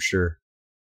that one, I'm sure.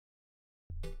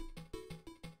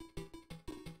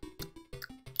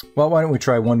 Well, why don't we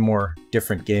try one more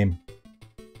different game?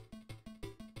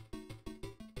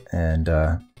 And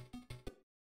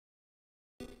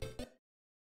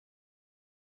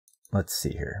let's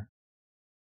see here.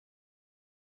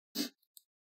 You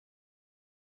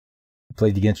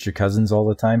played against your cousins all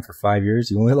the time for 5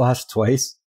 years. You only lost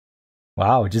twice.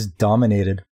 Wow, just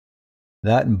dominated.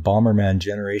 That and Bomberman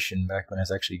Generation back when I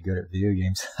was actually good at video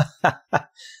games.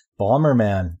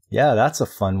 Bomberman. Yeah, that's a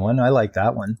fun one. I like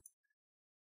that one.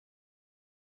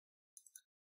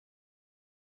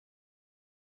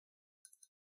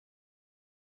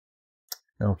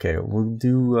 Okay, we'll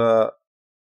do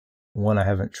one I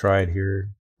haven't tried here.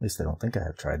 At least I don't think I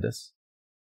have tried this.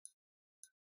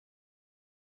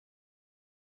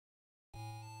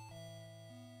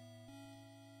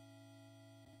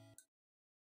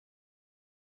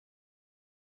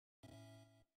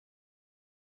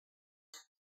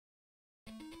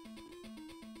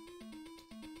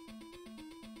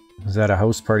 I was at a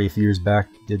house party a few years back,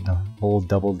 did the whole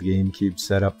double GameCube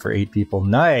setup for 8 people.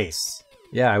 Nice!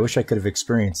 Yeah, I wish I could have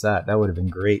experienced that. That would have been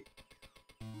great.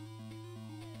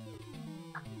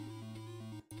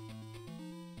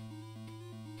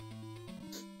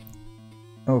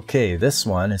 Okay, this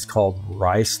one is called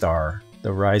Rystar,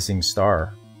 the Rising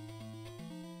Star.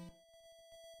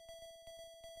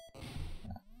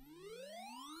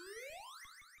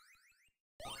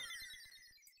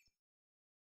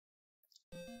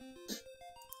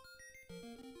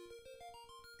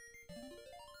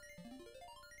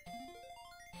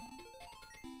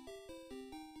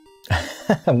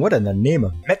 What in the name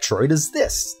of Metroid is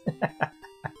this?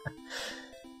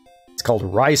 It's called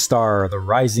Rystar, the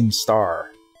Rising Star.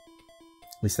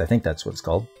 At least I think that's what it's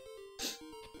called.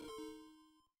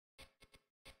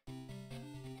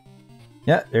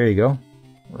 Yeah, there you go.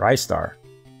 Rystar.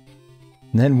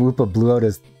 And then Whoopa blew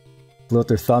out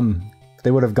their thumb.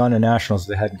 They would have gone to nationals if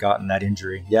they hadn't gotten that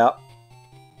injury. Yep.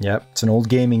 Yep, it's an old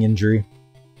gaming injury.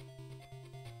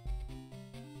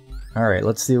 Alright,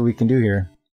 let's see what we can do here.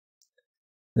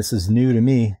 This is new to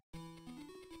me.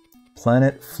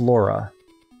 Planet Flora,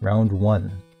 round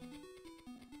 1.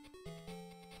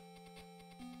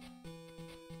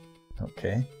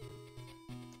 Okay.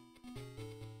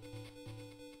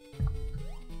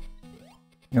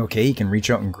 Okay, you can reach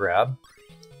out and grab.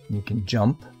 You can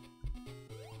jump.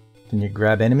 Can you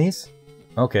grab enemies?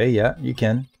 Okay, yeah, you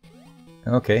can.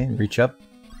 Okay, reach up.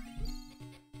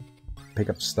 Pick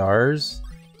up stars.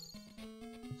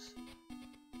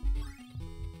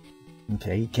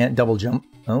 Okay, you can't double jump.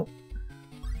 Oh.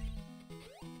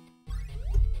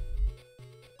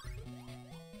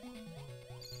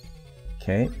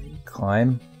 Okay,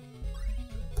 climb.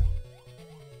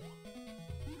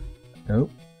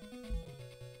 Nope.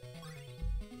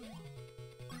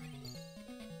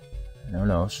 No,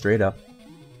 no, straight up.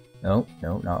 No,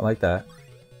 no, not like that.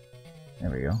 There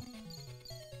we go.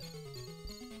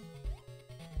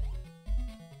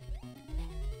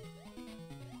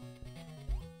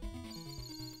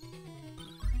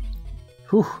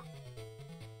 Whew.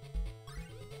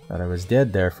 Thought I was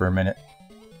dead there for a minute.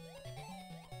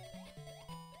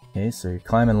 Okay, so you're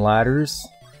climbing ladders.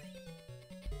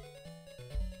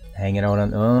 Hanging out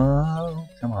on... Oh,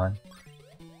 come on.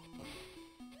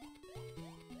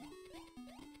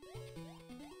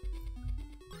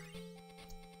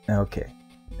 Okay.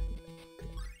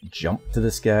 Jump to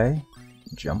this guy.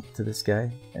 Jump to this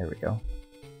guy. There we go.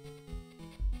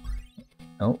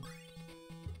 Oh.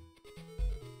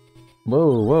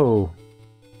 Whoa, whoa.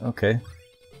 Okay.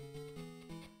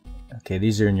 Okay,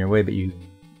 these are in your way, but you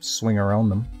swing around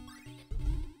them.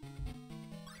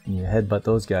 And you headbutt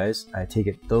those guys. I take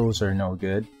it those are no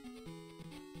good.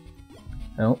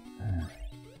 Oh.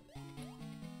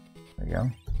 There we go.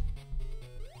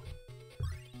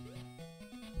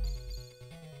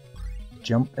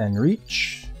 Jump and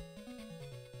reach.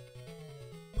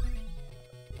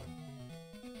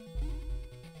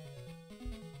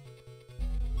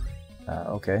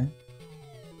 Okay.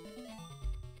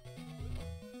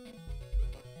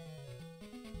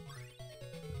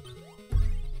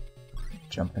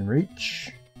 Jump and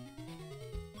reach.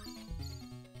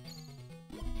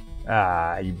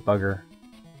 Ah, you bugger.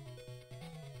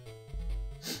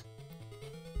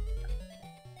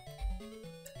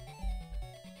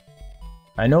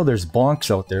 I know there's bonks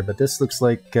out there, but this looks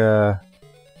like where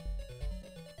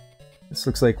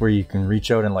you can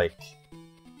reach out and like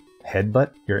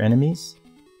headbutt your enemies.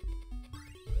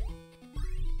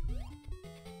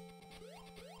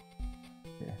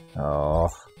 Okay. Oh,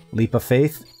 leap of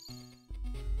faith.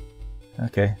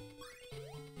 Okay.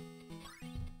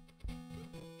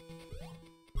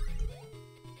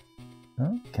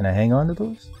 Oh, can I hang on to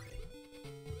those?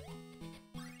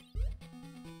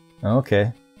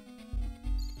 Okay.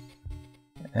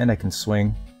 And I can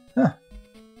swing. Huh.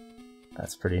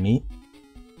 That's pretty neat.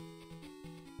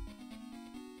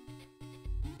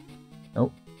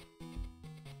 Nope.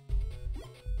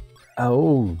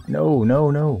 Oh, no,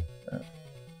 no, no.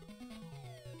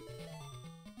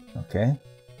 Okay.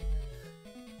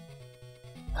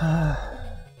 There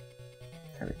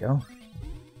we go.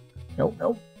 Nope,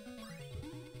 nope.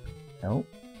 Nope.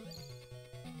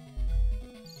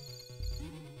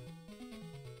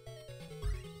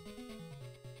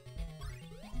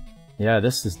 Yeah,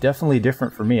 this is definitely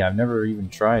different for me. I've never even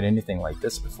tried anything like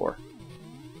this before.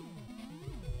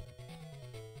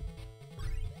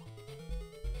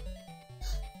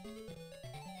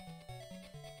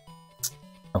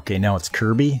 Okay, now it's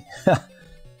Kirby.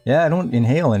 Yeah, I don't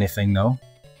inhale anything though.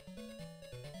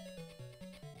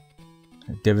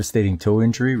 A devastating toe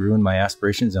injury ruined my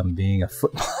aspirations on being a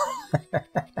football.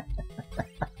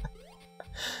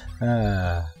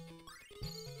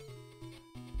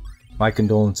 My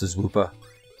condolences, Whoopa.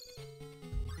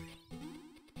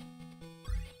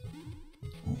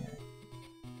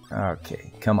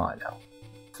 Okay, come on now.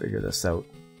 Figure this out.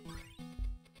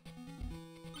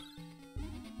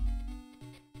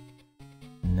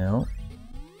 No.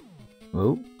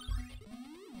 Oh.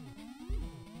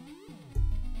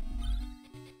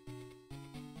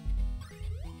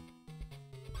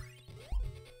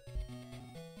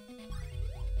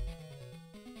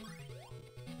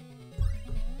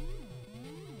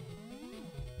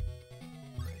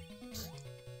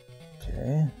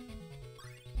 Okay.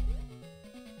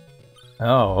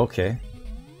 Oh, okay.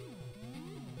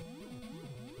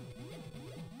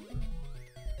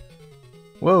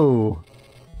 Whoa.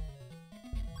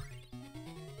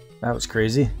 That was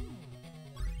crazy.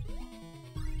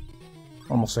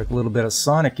 Almost like a little bit of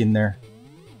Sonic in there.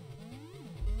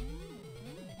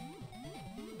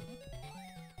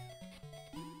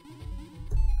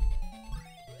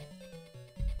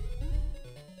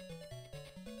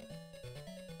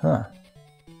 Huh.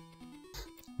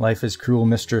 Life is cruel,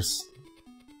 mistress.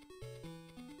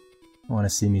 Want to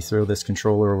see me throw this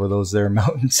controller over those there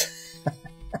mountains?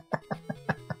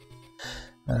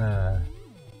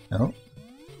 No.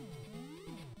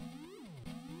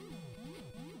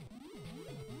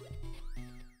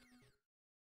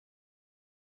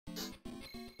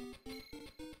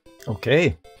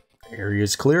 Okay,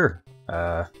 area's clear.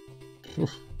 All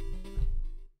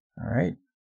right.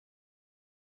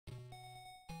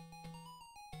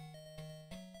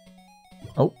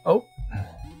 Oh, oh.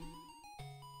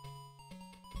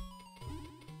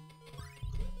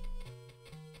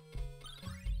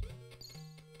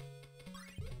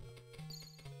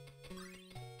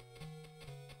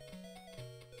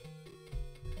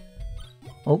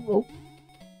 Oh, oh.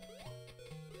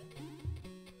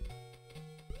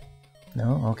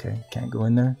 No, okay, can't go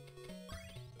in there.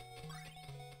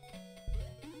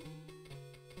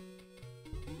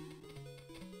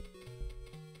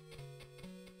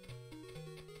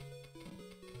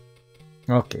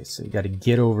 Okay, so you got to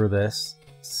get over this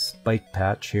spike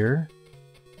patch here.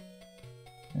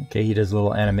 Okay, he does a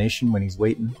little animation when he's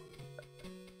waiting.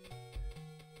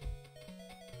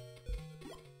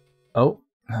 Oh.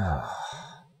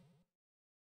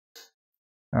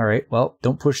 Alright, well,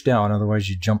 don't push down, otherwise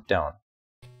you jump down.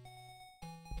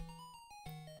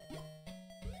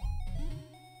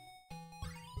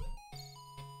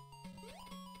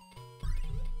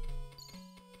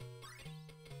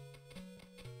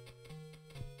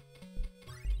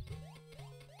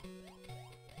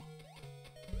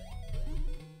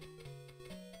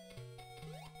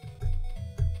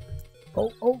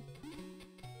 Oh, oh.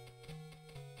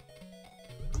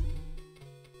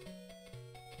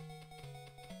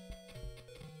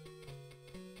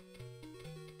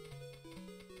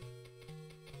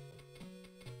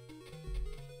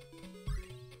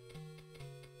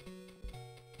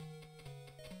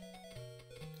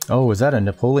 Oh, was that a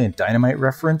Napoleon Dynamite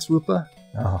reference, Whoopa?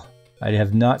 Oh, I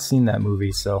have not seen that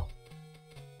movie, so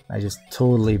I just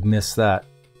totally missed that.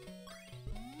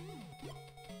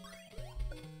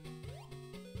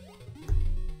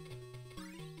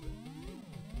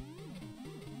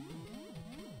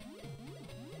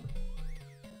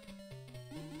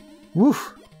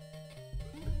 Woof!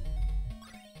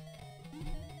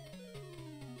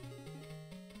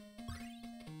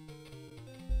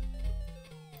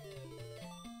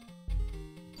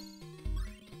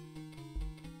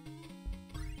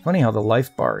 Funny how the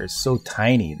life bar is so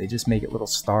tiny, they just make it little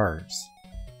stars.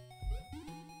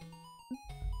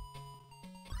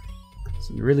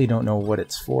 So you really don't know what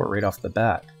it's for right off the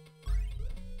bat.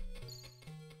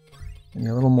 And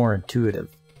you're a little more intuitive.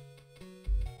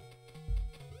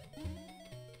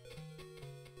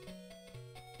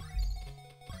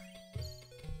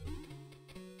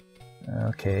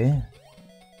 Okay.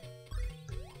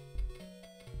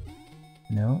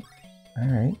 No.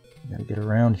 Alright. Gotta get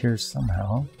around here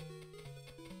somehow.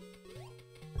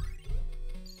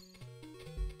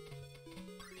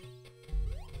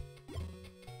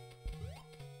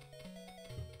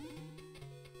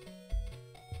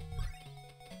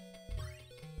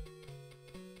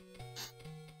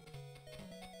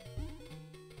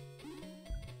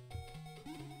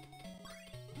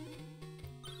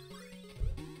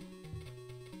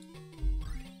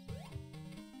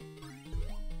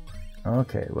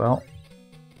 Okay, well,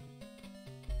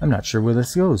 I'm not sure where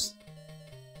this goes.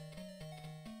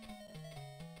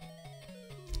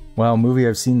 Wow, movie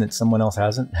I've seen that someone else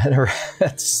hasn't.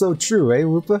 That's so true, eh,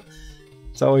 Whoopa?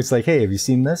 It's always like, hey, have you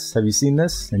seen this? Have you seen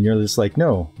this? And you're just like,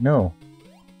 no, no.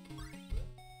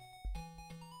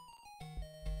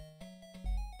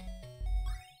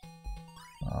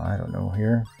 I don't know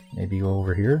here. Maybe go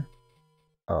over here.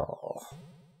 Oh.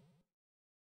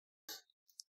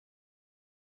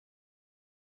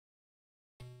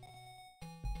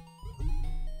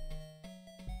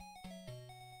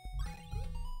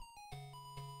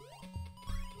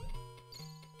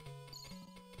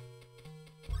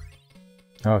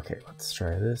 Okay, let's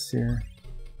try this here.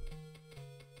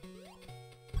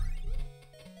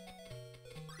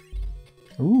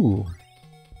 Ooh.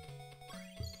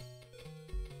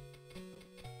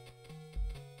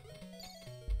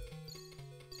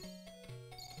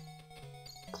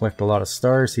 Collect a lot of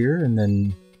stars here and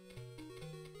then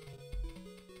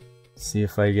see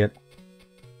if I get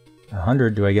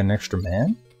 100. Do I get an extra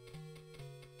man?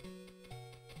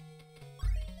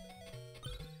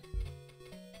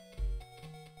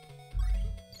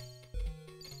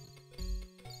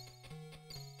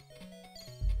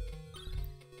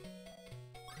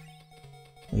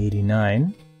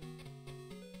 $89.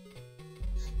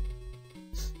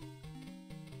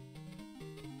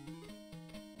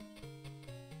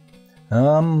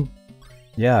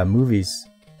 Yeah, movies.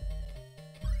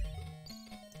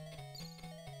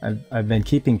 I've been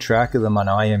keeping track of them on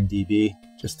IMDb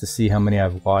just to see how many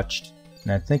I've watched,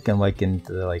 and I think I'm like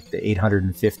into like the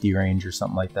 850 range or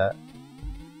something like that.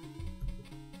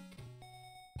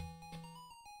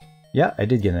 Yeah, I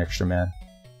did get an extra man.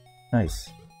 Nice.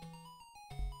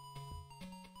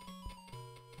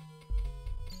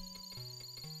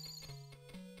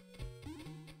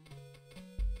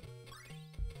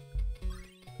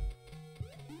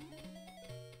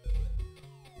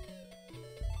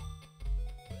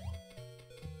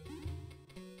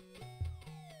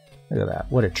 Look at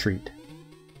that, what a treat.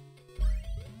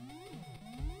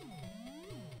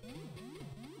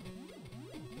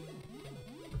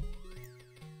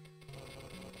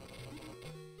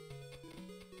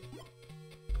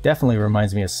 Definitely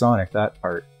reminds me of Sonic, that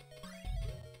part.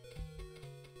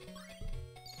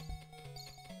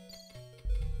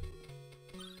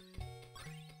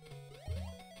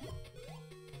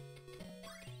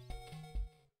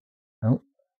 Oh.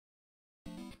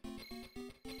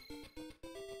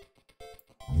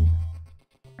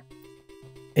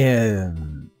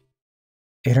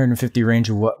 850 range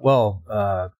of what? Well,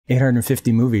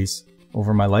 850 movies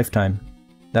over my lifetime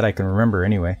that I can remember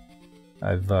anyway.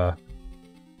 I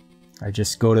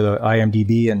just go to the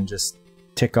IMDb and just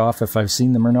tick off if I've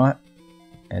seen them or not,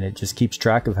 and it just keeps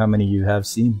track of how many you have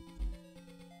seen.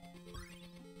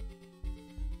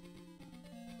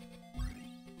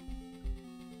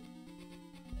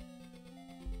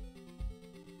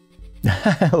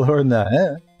 Lord, that,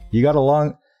 eh? You got a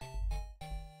long...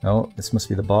 Oh, this must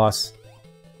be the boss.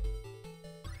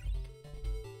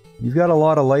 You've got a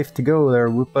lot of life to go there,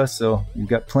 Whoopa, so you've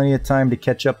got plenty of time to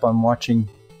catch up on watching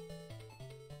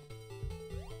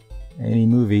any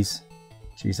movies.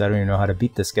 Jeez, I don't even know how to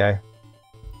beat this guy.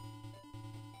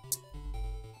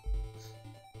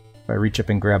 If I reach up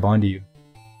and grab onto you.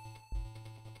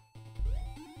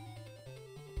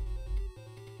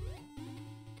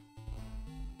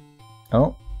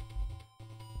 Oh.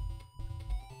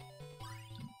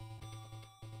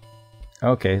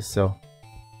 Okay, so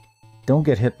don't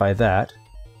get hit by that.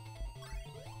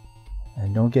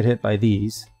 And don't get hit by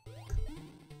these.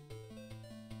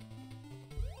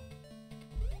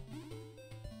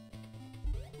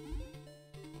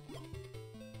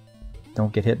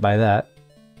 Don't get hit by that.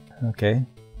 Okay.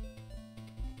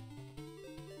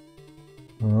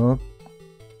 Oh.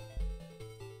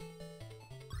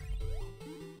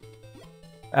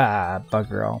 Ah,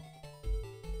 bugger all.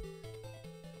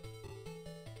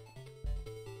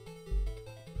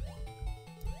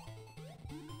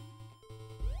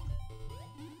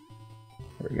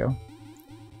 There we go.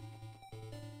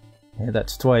 Yeah,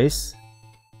 that's twice.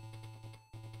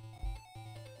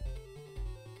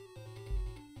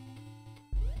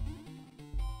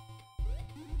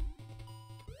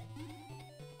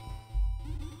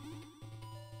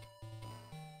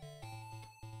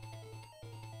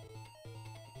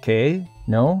 Okay,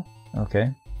 no?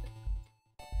 Okay.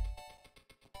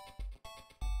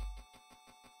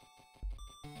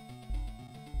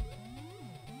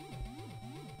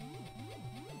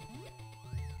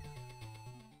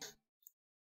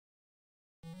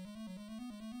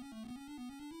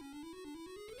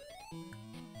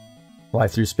 Fly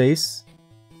through space.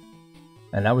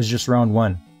 And that was just round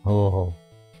 1. Oh.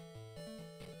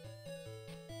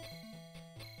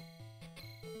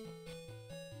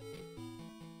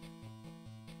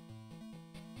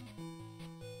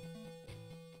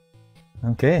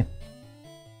 Okay.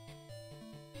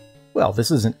 Well,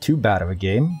 this isn't too bad of a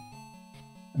game.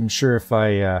 I'm sure if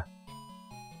I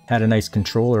had a nice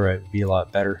controller, it would be a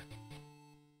lot better.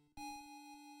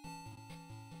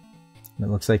 It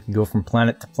looks like you go from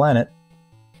planet to planet.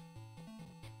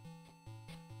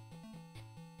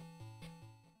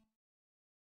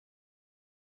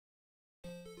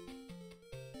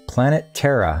 Planet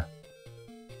Terra.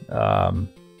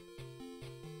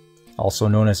 Also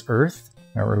known as Earth.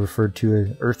 Or referred to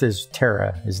as Earth as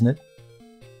Terra, isn't it?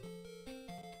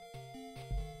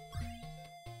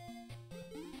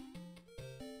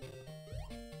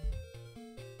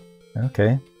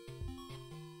 Okay.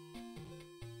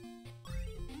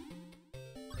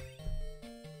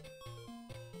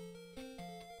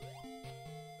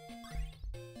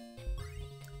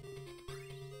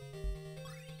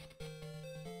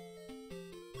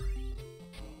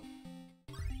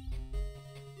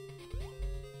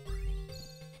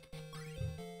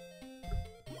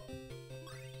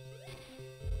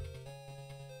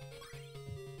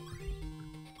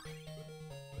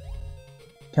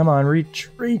 Come on, reach,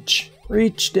 reach,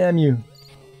 reach, damn you.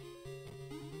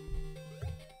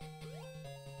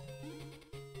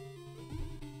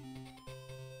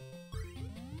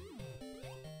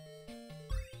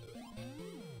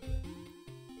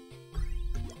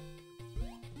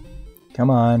 Come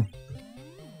on.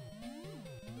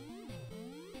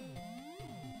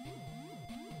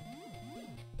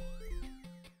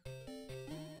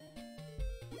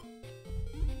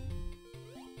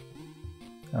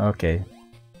 Okay.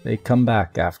 They come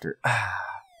back after.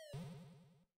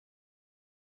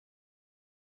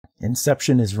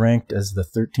 Inception is ranked as the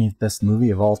 13th best movie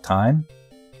of all time?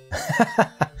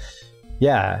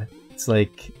 Yeah, it's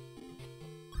like...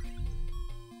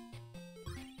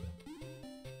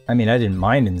 I mean, I didn't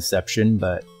mind Inception,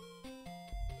 but...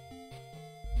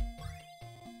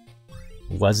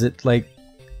 Was it like...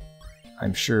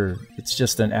 I'm sure it's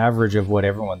just an average of what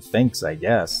everyone thinks, I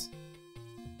guess.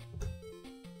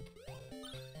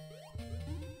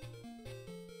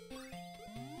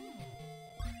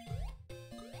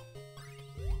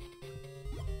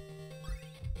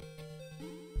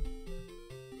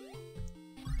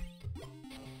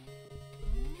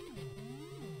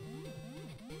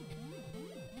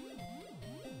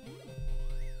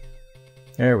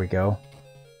 There we go.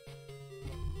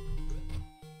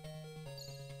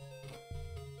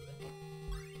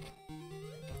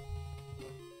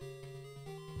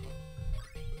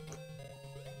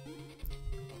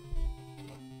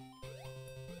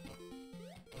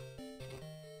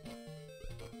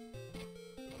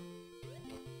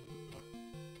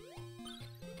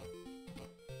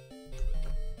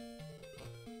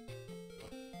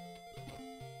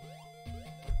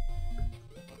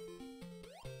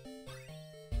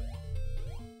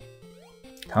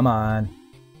 Come on.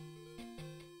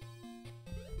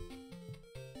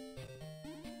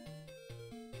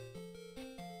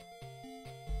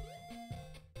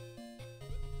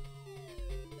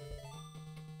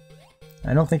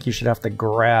 I don't think you should have to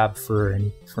grab for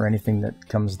anything that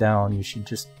comes down. You should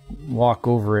just walk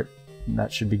over it, and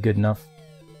that should be good enough.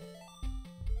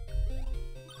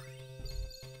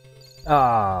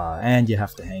 Ah, and you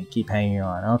have to keep hanging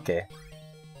on. Okay.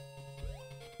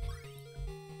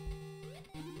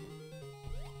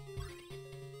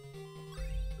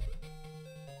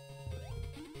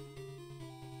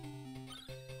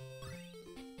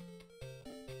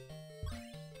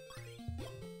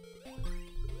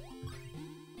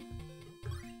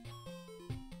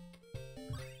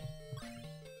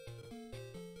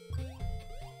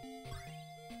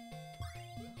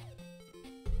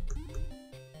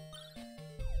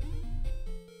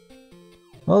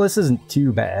 Well, this isn't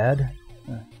too bad.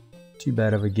 Too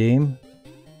bad of a game.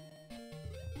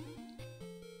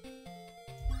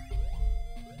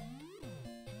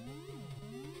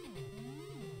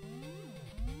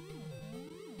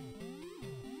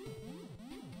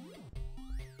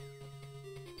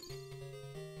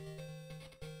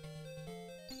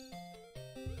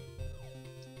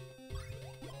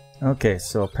 Okay,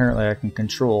 so apparently I can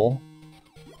control.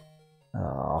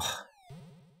 Oh.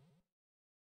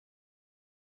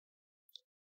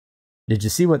 Did you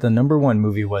see what the #1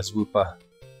 movie was, Whoopa?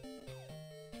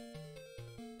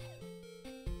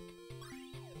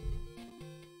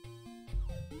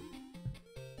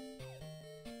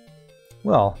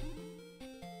 Well,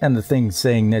 and the thing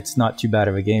saying it's not too bad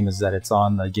of a game is that it's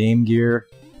on the Game Gear.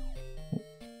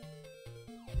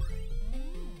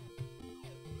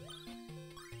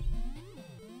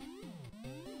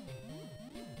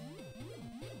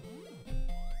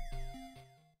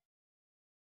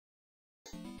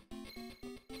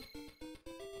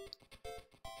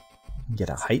 Get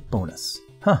a height bonus.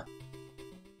 Huh.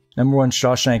 #1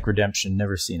 Shawshank Redemption.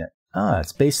 Never seen it. Ah,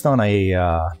 it's based on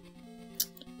a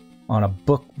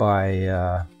book by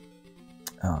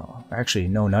oh, actually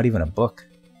no, not even a book.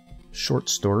 Short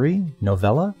story?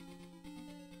 Novella?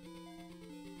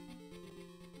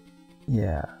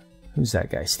 Yeah. Who's that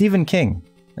guy? Stephen King.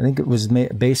 I think it was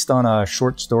based on a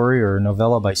short story or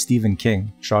novella by Stephen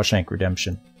King. Shawshank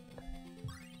Redemption.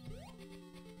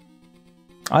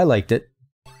 I liked it.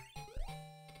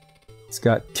 It's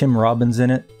got Tim Robbins in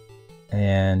it.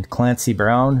 And Clancy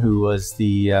Brown, who was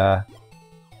the...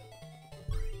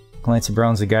 Clancy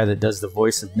Brown's the guy that does the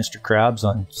voice of Mr. Krabs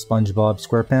on SpongeBob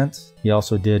SquarePants. He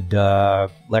also did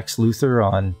Lex Luthor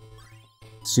on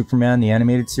Superman, the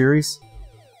animated series.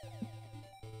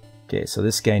 Okay, so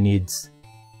this guy needs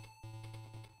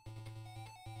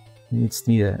me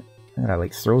to... I gotta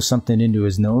like throw something into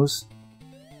his nose.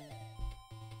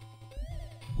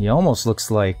 He almost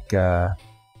looks like...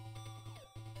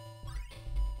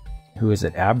 who is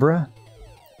it? Abra?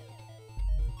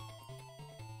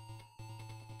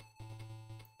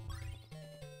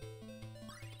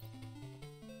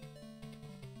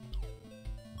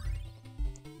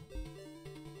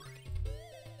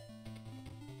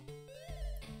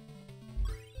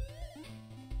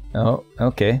 Oh,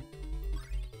 okay.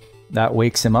 That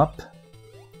wakes him up.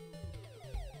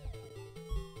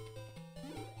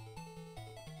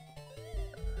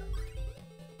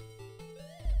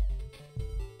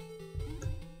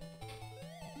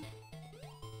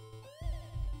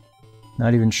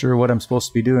 Not even sure what I'm supposed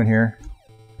to be doing here.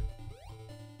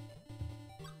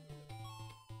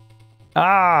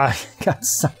 Ah! Got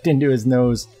sucked into his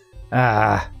nose.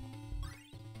 Ah.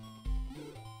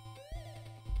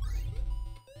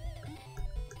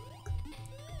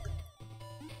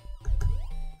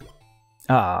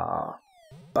 Ah.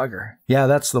 Bugger. Yeah,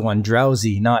 that's the one.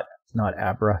 Drowsy, not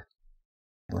Abra.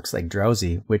 It looks like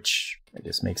Drowsy, which I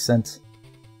guess makes sense.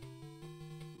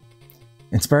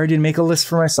 Inspired you to make a list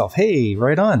for myself. Hey,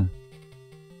 right on.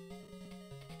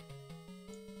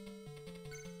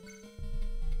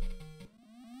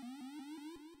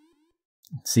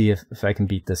 Let's see if I can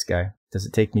beat this guy. Does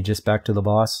it take me just back to the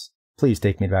boss? Please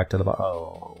take me back to the boss.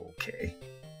 Oh, okay.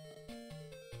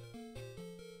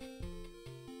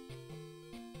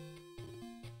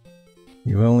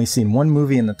 You've only seen one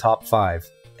movie in the top 5,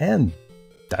 and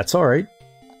that's alright.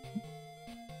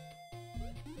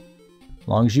 As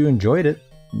long as you enjoyed it,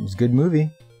 it was a good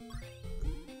movie.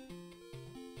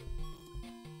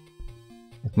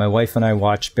 Like my wife and I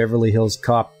watched Beverly Hills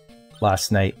Cop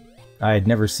last night. I had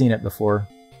never seen it before.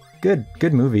 Good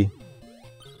movie.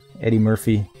 Eddie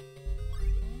Murphy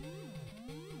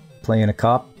playing a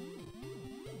cop.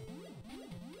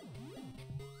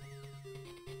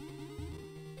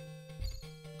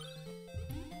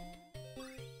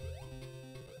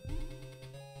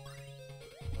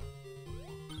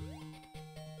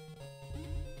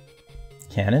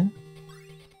 Cannon?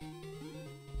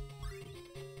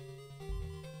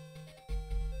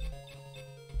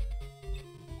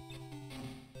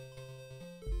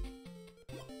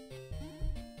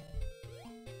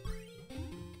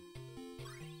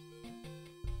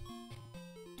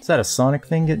 Is that a Sonic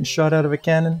thing getting shot out of a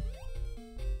cannon?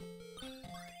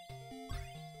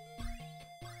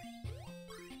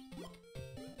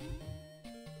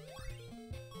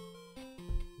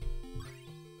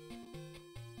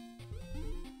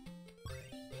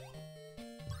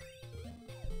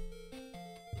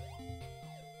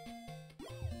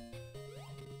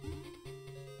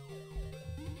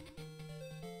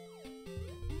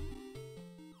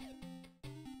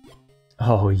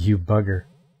 Oh, you bugger.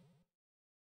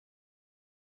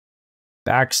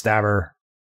 Backstabber.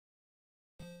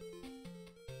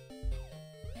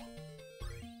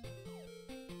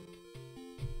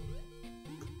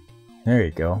 There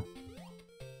you go.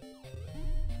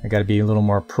 I gotta be a little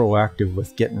more proactive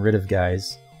with getting rid of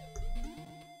guys.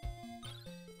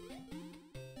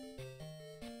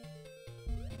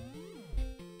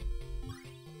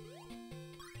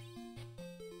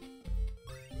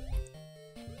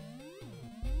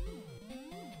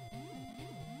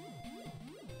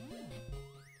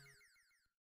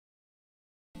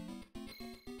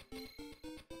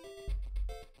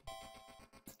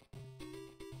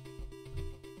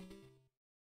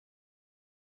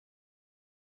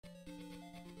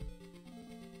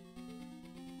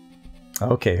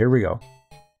 Okay, here we go.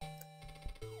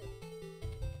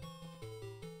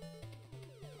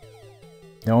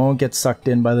 Don't get sucked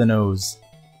in by the nose.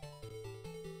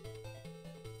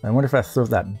 I wonder if I throw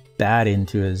that bat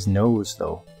into his nose,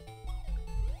 though.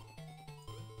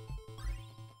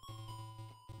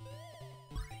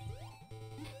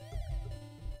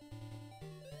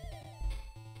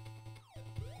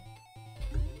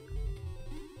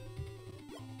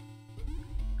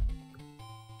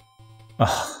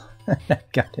 Oh, I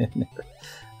got in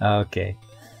there. Okay.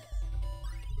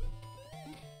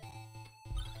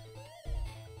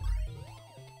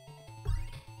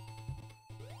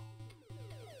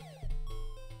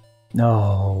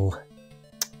 No.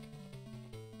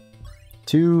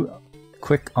 Too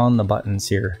quick on the buttons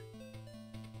here.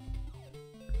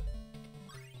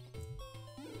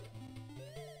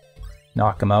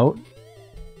 Knock him out.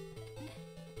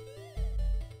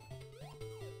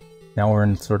 Now we're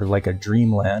in sort of like a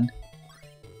dreamland.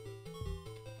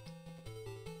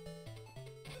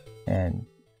 And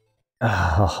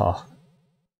that's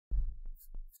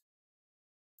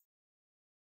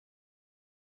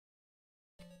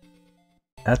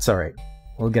all right.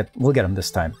 We'll get him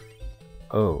this time.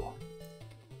 Oh.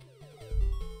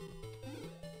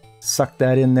 Suck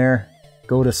that in there.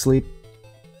 Go to sleep.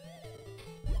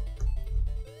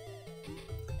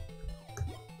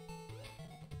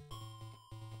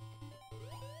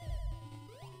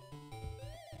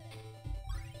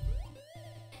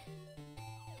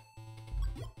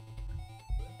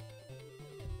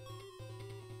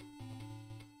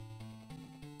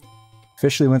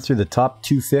 Officially went through the top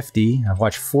 250. I've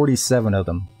watched 47 of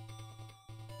them.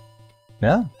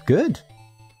 Yeah, good.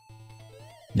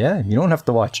 Yeah, you don't have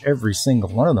to watch every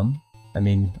single one of them. I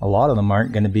mean, a lot of them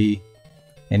aren't going to be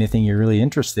anything you're really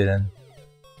interested in.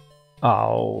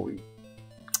 Oh,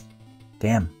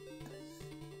 damn.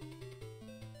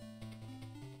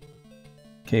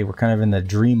 Okay, we're kind of in the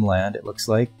dreamland, it looks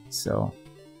like, so...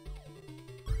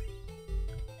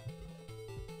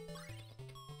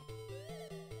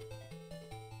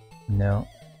 No,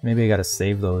 maybe I gotta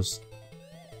save those.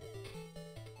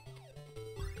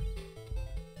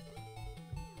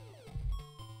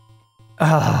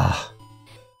 Ah!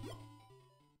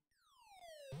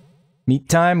 Meat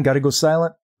time, gotta go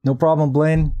silent. No problem,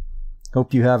 Blaine.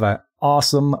 Hope you have an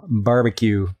awesome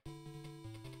barbecue.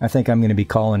 I think I'm gonna be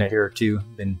calling it here too.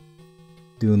 Been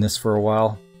doing this for a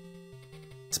while.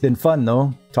 It's been fun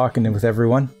though, talking with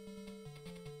everyone.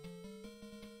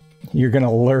 You're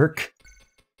gonna lurk.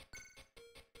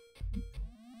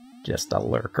 Just a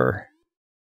lurker.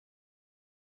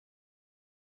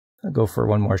 I'll go for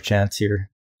one more chance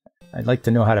here. I'd like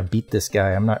to know how to beat this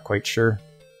guy. I'm not quite sure.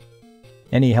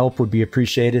 Any help would be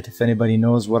appreciated if anybody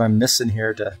knows what I'm missing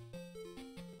here to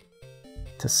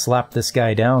slap this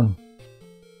guy down.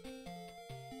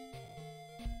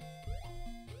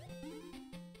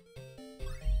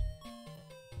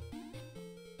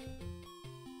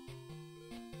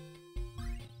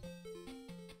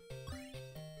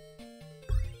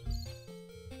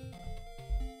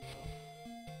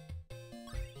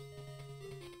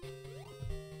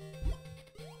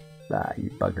 Ah, you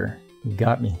bugger. You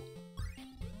got me.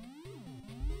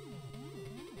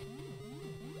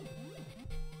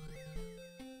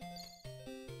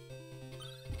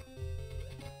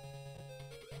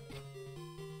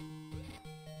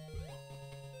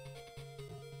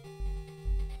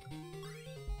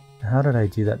 How did I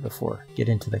do that before? Get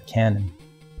into the cannon.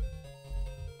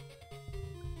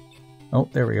 Oh,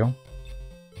 there we go.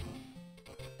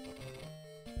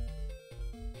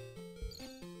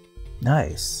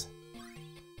 Nice.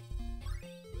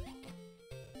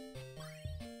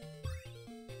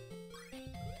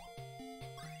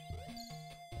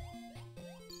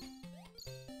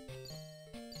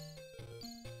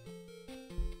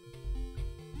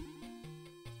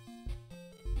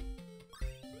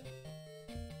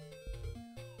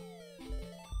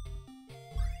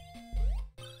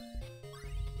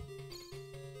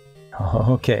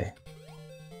 Okay.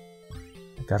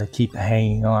 I gotta keep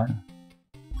hanging on.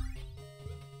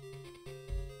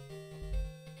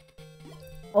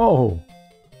 Oh!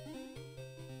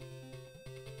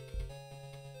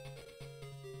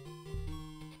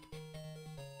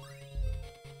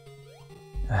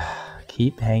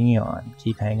 Keep hanging on.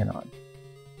 Keep hanging on.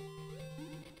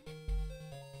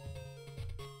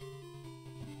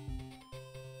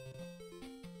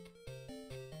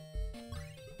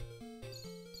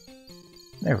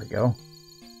 There we go.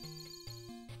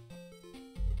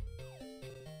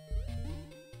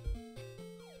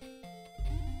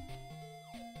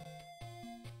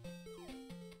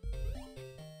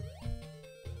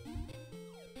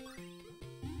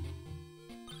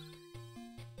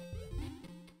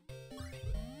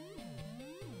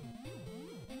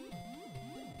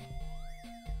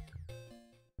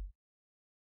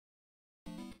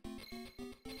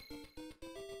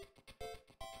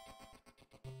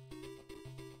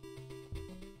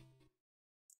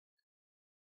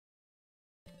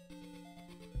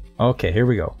 Okay, here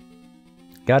we go.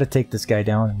 Gotta take this guy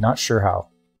down. Not sure how.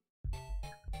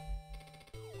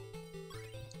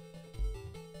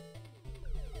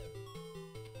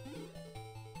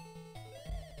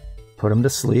 Put him to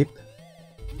sleep.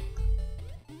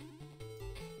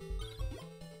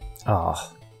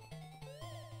 Oh.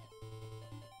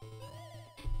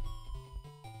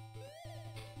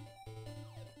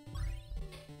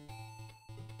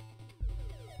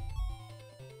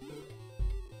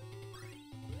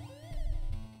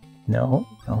 No?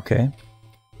 Okay.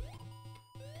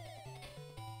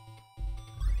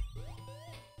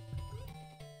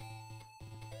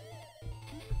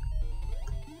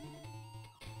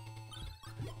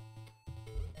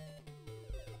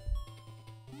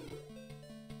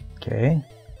 Okay,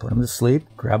 put him to sleep,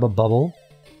 grab a bubble.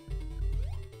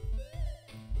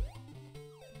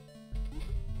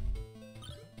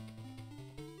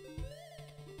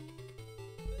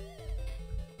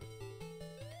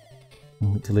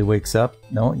 Until he wakes up.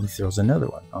 No, he throws another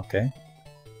one. Okay.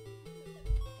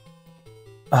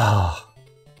 Ah.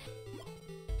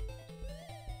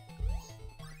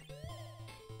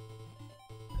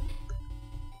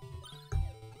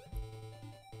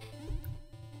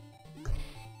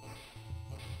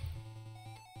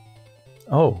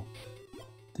 Oh.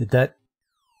 Did that...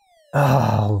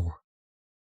 Oh.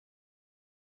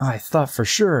 I thought for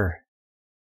sure.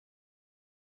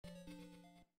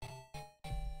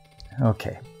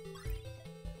 Okay.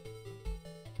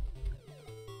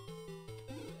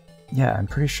 Yeah, I'm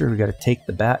pretty sure we gotta take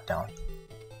the bat down.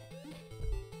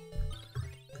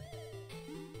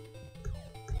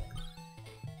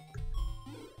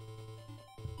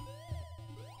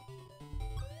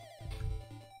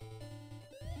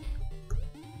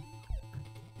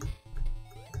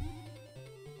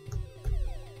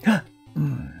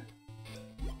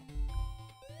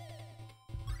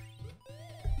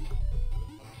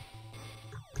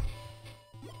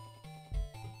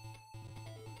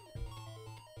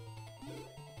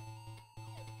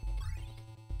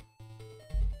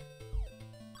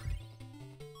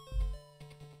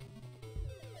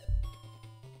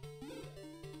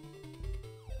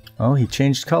 Oh, he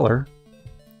changed color.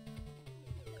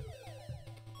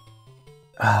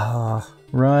 Ah,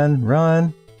 run,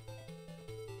 run,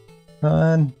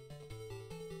 run.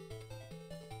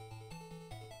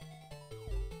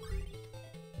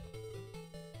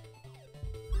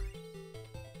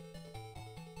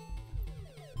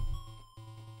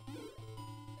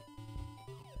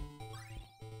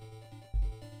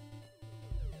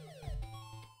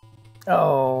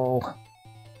 Oh.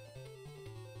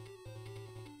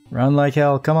 Run like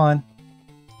hell, come on.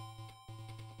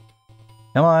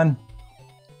 Come on.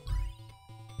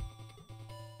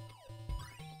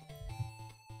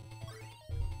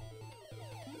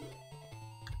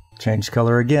 Change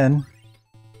color again.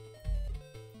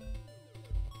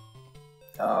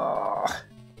 Oh.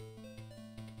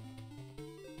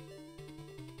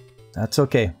 That's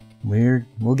okay.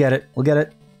 We'll get it. We'll get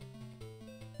it.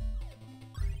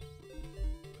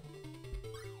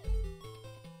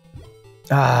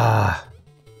 Ah.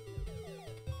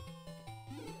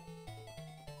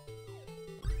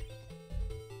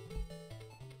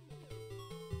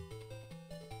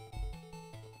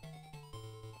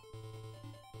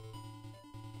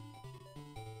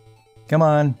 Come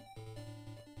on.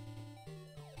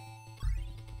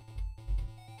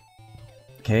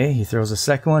 Okay, he throws a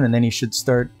second one and then he should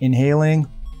start inhaling.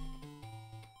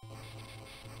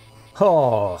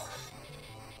 Oh.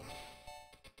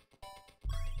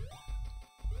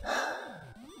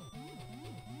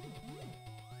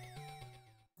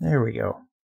 There we go.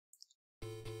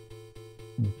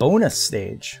 Bonus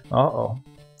stage. Uh-oh.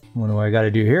 What do I got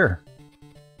to do here?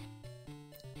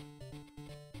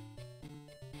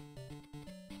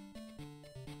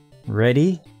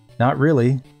 Ready? Not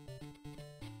really.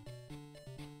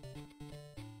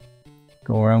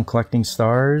 Go around collecting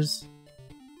stars.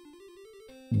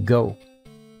 Go.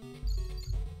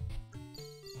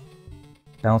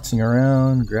 Bouncing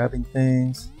around, grabbing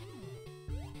things.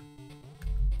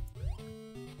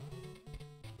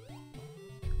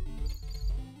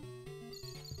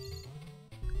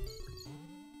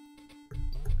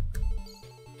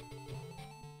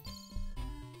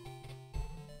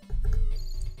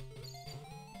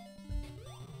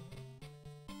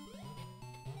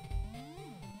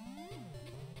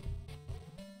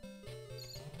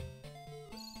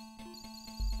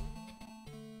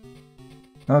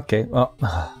 Okay, well,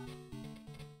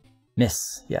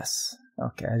 miss, yes.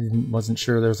 Okay, I wasn't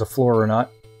sure there was a floor or not.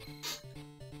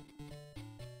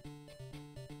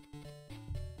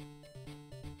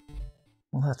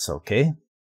 Well, that's okay.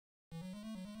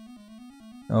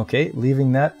 Okay,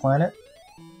 leaving that planet.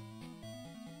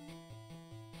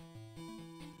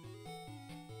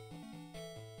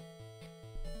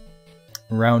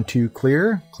 Round 2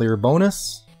 clear, clear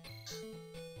bonus.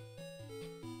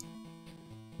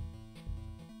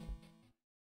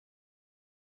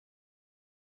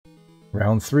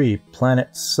 Round 3,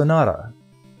 Planet Sonata.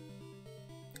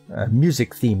 A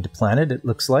music-themed planet, it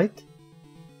looks like.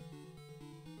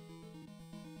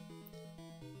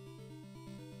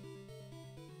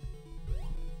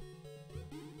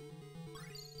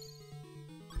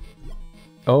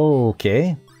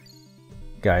 Okay.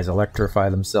 Guys electrify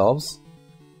themselves.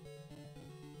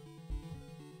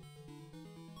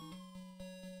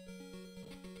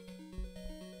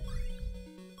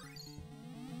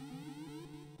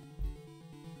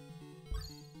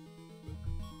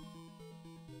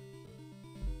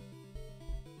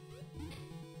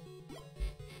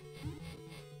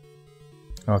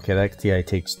 Okay, that guy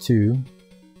takes 2.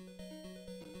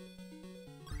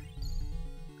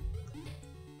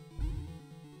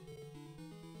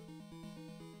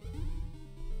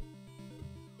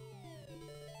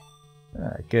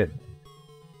 Alright, good.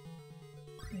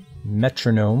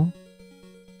 Metronome.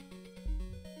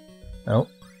 Oh.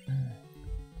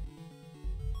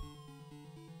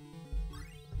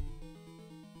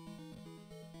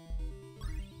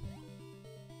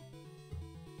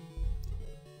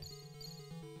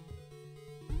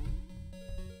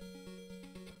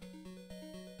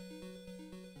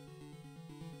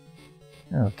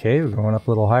 Okay, we're going up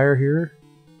a little higher here.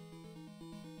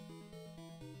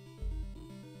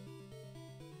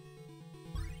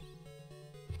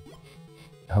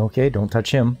 Okay, don't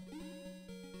touch him.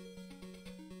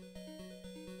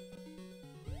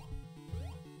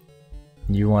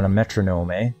 You want a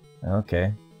metronome, eh?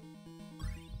 Okay.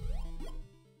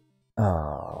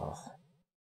 Oh.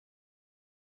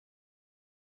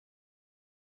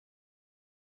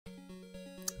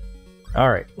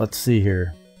 Alright, let's see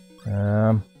here.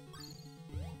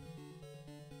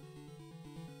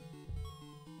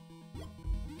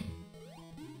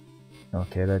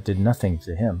 Okay, that did nothing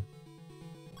to him.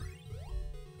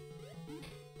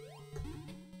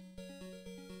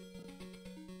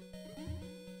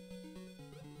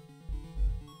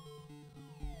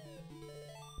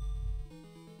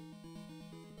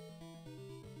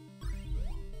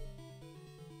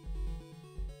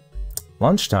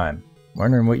 Lunchtime.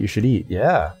 Wondering what you should eat.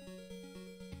 Yeah.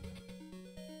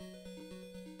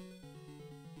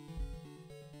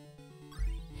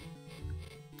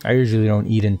 I usually don't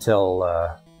eat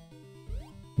until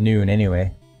noon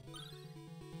anyway.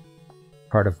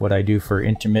 Part of what I do for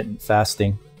intermittent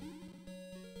fasting.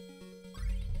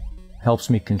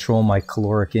 Helps me control my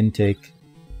caloric intake.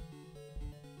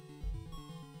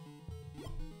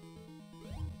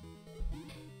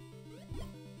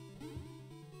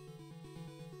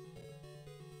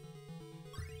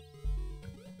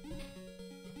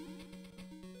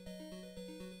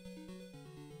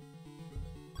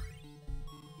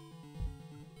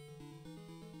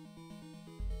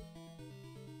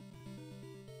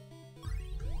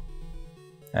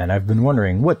 And I've been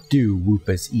wondering, what do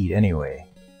Woopas eat anyway?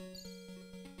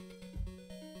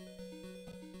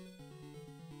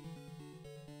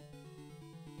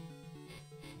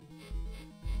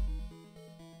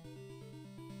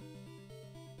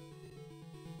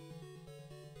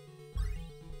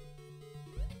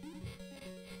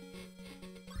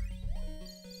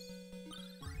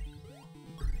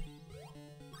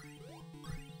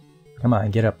 Come on,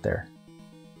 get up there.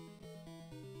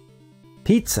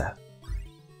 Pizza!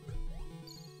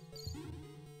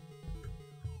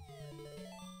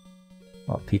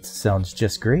 Well, pizza sounds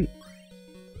just great.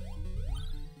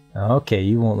 Okay,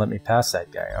 you won't let me pass that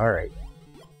guy. Alright.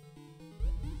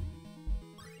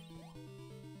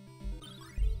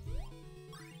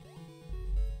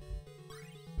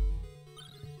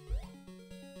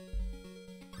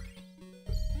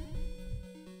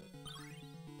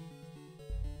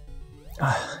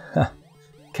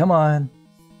 Come on.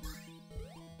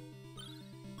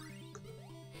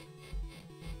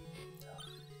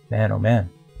 Man, oh man.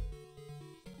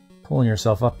 Pulling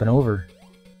yourself up and over.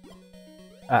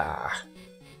 Ah.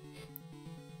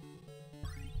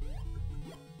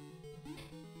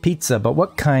 Pizza, but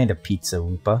what kind of pizza,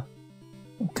 Woopa?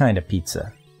 What kind of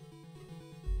pizza?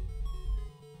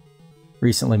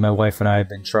 Recently, my wife and I have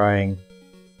been trying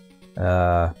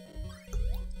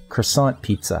croissant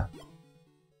pizza.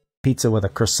 Pizza with a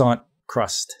croissant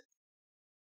crust.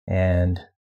 And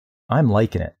I'm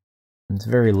liking it. It's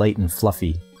very light and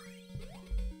fluffy.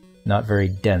 Not very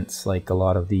dense like a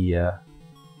lot of the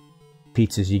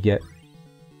pizzas you get.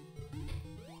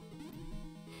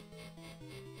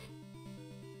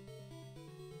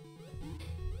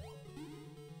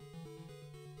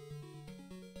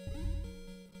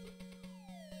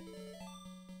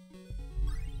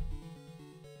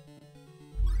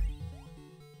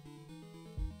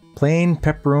 Plain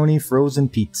pepperoni frozen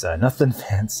pizza. Nothing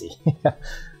fancy.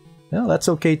 No, that's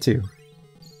okay too.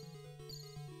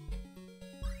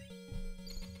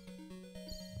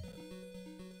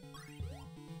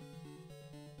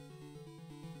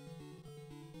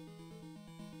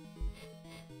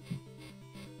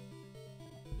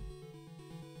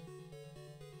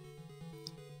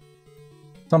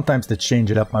 Sometimes to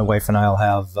change it up, my wife and I'll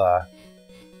have,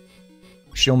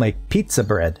 she'll make pizza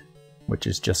bread, which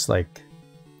is just like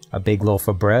a big loaf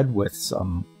of bread with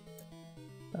some,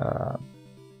 or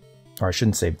I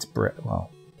shouldn't say it's bread,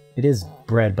 well, it is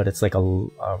bread, but it's like a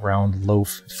round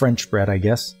loaf, French bread, I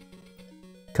guess.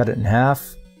 Cut it in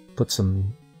half, put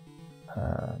some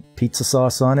pizza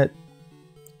sauce on it,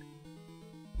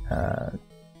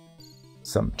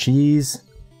 some cheese.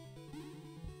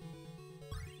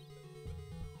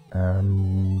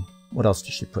 What else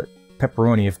did she put?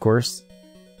 Pepperoni, of course.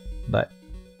 But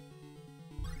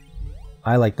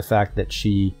I like the fact that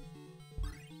she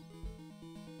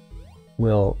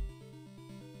will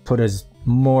put as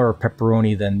more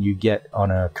pepperoni than you get on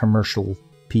a commercial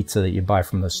pizza that you buy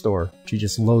from the store. She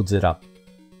just loads it up,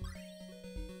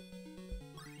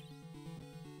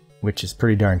 which is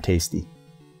pretty darn tasty.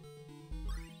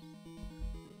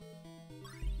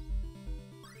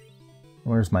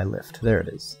 Where's my lift? There it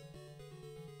is.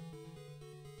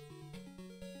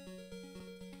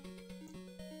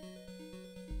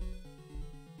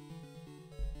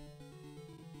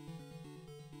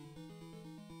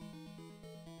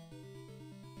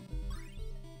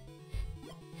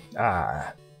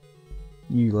 Ah,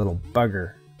 you little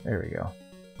bugger. There we go.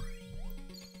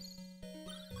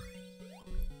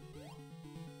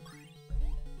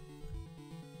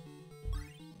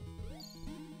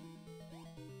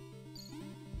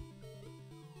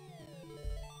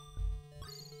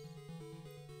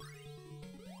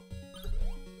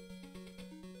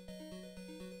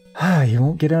 Ah, you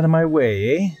won't get out of my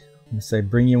way, eh? Unless I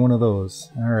bring you one of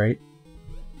those. Alright.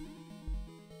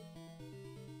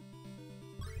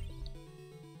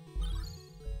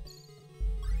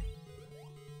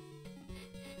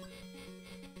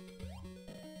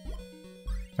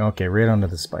 Okay, right onto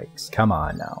the spikes. Come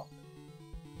on now.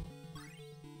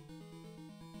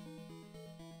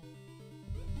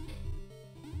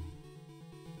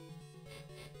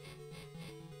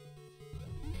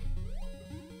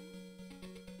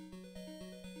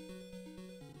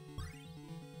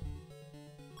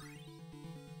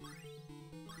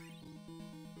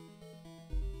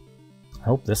 I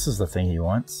hope this is the thing he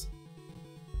wants.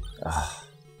 Ugh.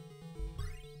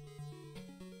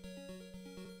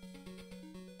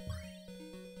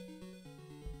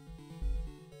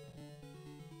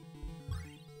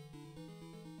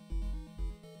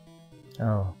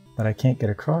 Oh, but I can't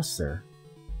get across there.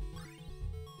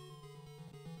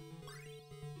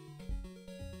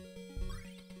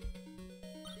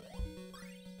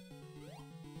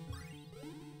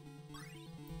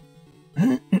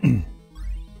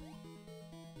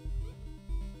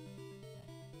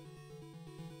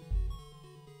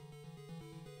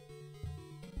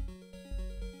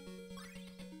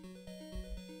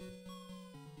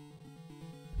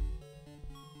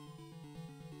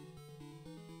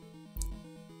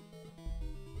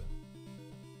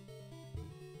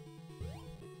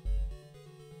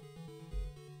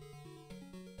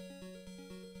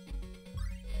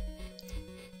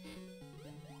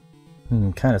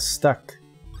 Kind of stuck.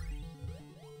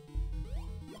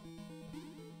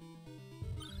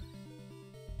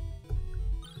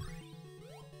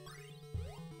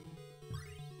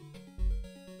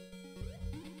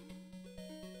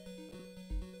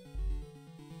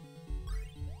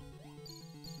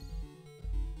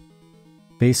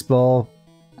 Baseball.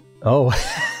 Oh.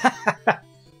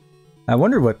 I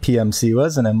wondered what PMC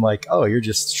was, and I'm like, oh, you're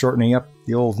just shortening up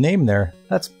the old name there.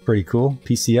 That's pretty cool.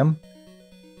 PCM.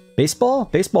 Baseball?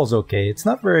 Baseball's okay. It's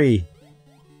not very...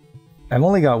 I've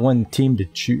only got one team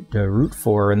to root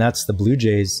for, and that's the Blue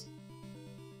Jays.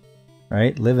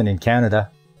 Right? Living in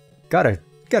Canada. Gotta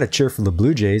cheer for the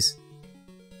Blue Jays.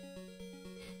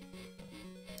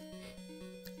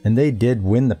 And they did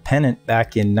win the pennant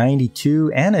back in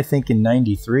 92 and I think in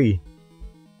 93.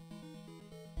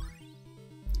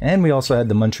 And we also had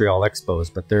the Montreal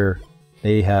Expos, but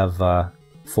they have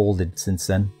folded since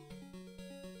then.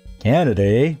 Canada,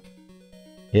 eh?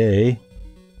 Yay.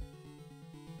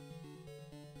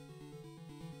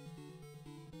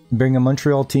 Bring a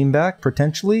Montreal team back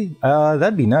potentially?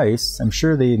 That'd be nice. I'm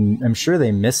sure they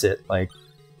miss it. Like,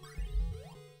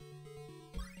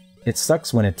 it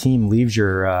sucks when a team leaves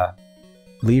your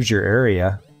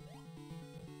area.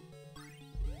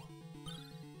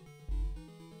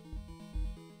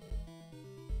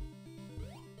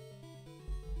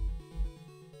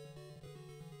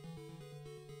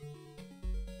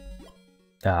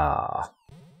 Ah.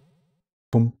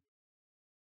 Boom.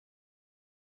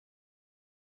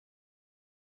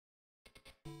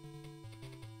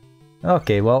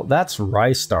 Okay, well, that's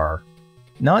Rystar.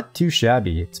 Not too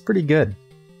shabby. It's pretty good.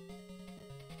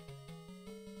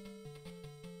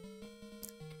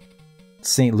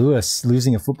 St. Louis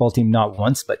losing a football team not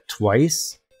once, but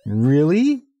twice?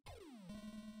 Really?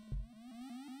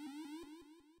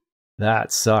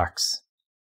 That sucks.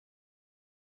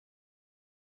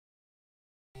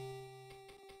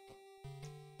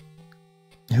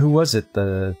 Who was it?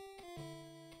 Was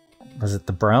it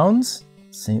the Browns?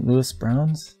 St. Louis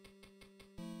Browns?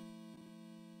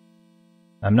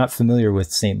 I'm not familiar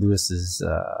with St. Louis's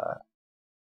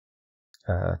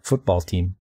football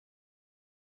team.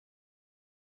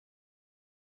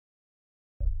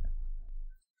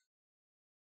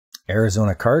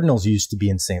 Arizona Cardinals used to be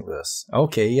in St. Louis.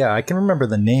 Okay, yeah, I can remember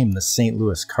the name, the St.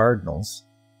 Louis Cardinals.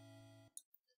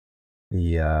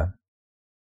 I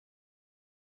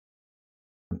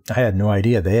had no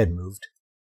idea they had moved.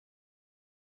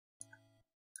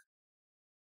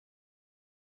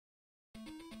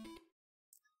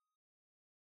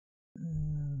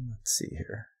 Let's see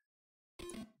here.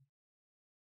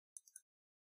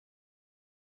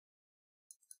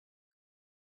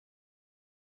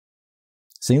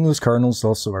 St. Louis Cardinals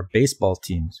also are baseball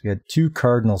teams. We had two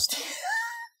Cardinals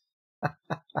teams.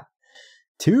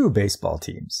 Two baseball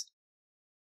teams.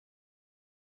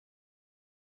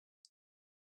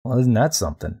 Well, isn't that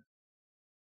something?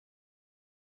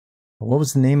 What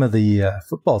was the name of the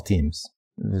football teams?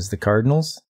 It was the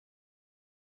Cardinals?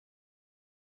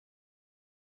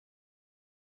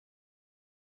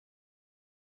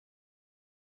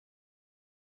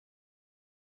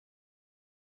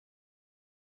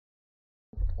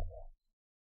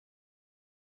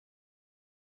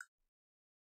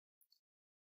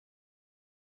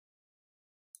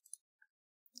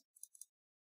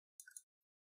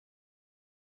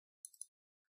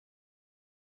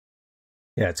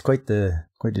 Yeah, it's quite the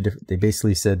different. They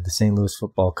basically said the St. Louis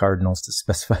Football Cardinals to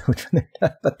specify which one they're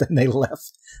at, but then they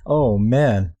left. Oh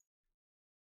man.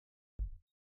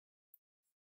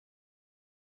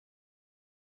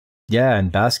 Yeah,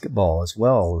 and basketball as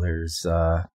well. There's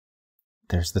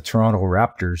the Toronto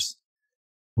Raptors.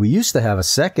 We used to have a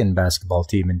second basketball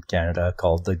team in Canada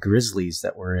called the Grizzlies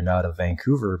that were out of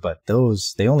Vancouver, but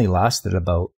they only lasted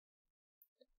about,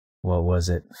 what was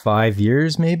it, 5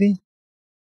 years maybe?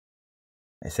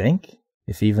 I think,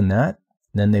 if even that.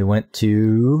 Then they went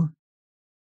to,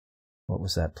 what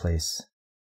was that place?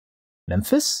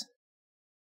 Memphis?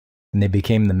 And they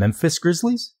became the Memphis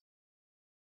Grizzlies?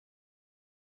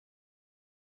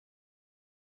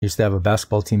 Used to have a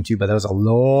basketball team too, but that was a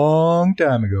long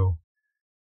time ago.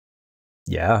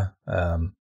 Yeah.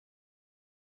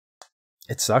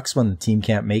 It sucks when the team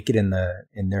can't make it in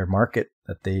their market,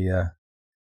 that they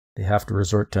have to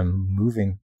resort to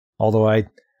moving. Although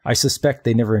I suspect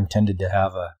they never intended to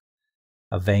have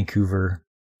a Vancouver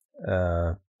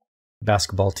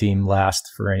basketball team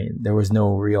last for any. There was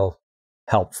no real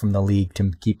help from the league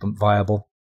to keep them viable.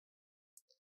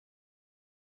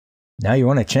 Now you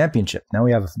won a championship. Now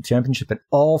we have a championship in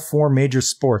all 4 major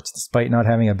sports, despite not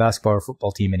having a basketball or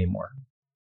football team anymore.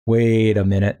 Wait a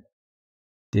minute.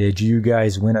 Did you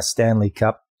guys win a Stanley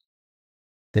Cup?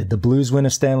 Did the Blues win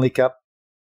a Stanley Cup?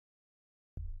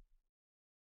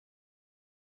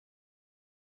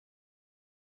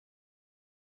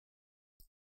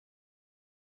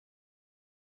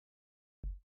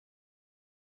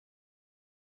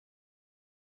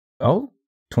 Oh,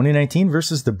 2019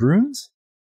 versus the Bruins?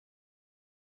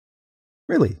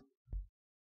 Really?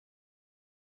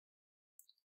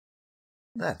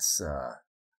 That's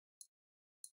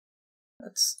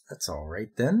all right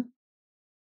then.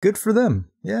 Good for them.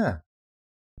 Yeah.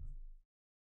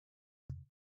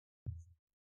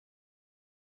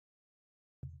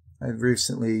 I've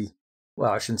recently,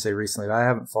 well, I shouldn't say recently, but I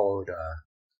haven't followed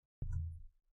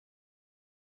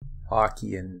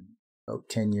hockey in about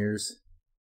 10 years.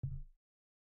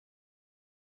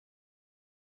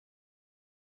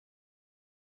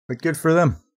 But good for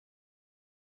them.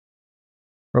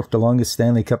 Broke the longest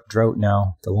Stanley Cup drought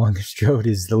now. The longest drought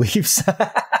is the Leafs.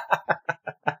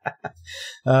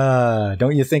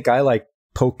 Don't you think I like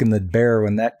poking the bear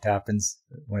when that happens?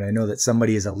 When I know that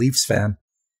somebody is a Leafs fan.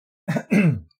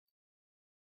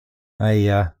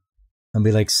 I'll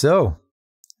be like, so,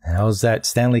 how's that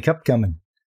Stanley Cup coming?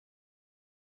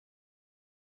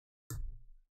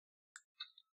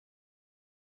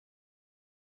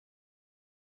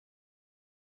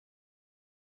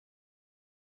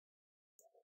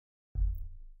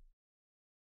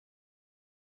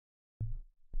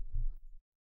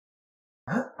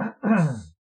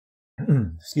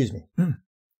 Excuse me.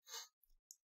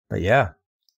 But yeah,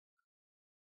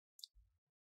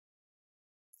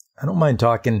 I don't mind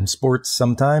talking sports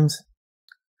sometimes.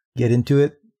 Get into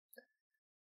it.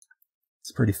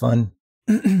 It's pretty fun.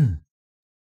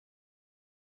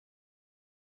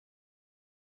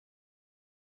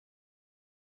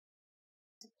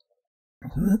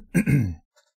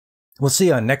 We'll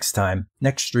see on next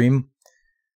stream,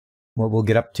 what we'll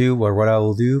get up to or what I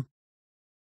will do.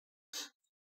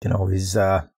 Can always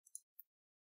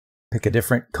pick a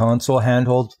different console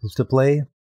handheld to play.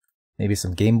 Maybe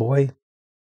some Game Boy.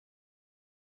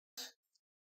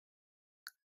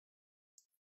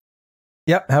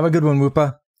 Yep, have a good one,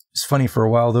 Whoopa. It's funny, for a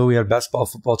while though, we had a basketball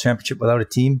football championship without a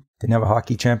team. Didn't have a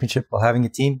hockey championship while having a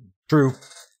team. True.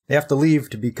 They have to leave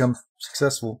to become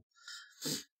successful.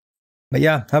 But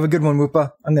yeah, have a good one,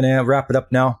 Whoopa. I'm going to wrap it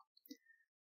up now.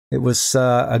 It was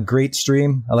a great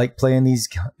stream. I like playing these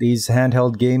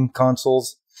handheld game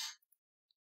consoles.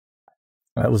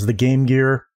 That was the Game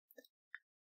Gear.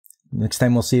 Next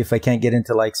time we'll see if I can't get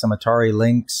into like some Atari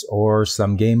Lynx or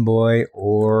some Game Boy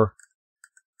or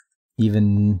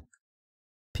even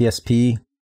PSP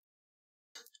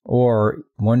or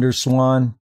Wonder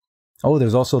Swan. Oh,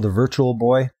 there's also the Virtual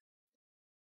Boy.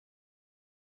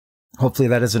 Hopefully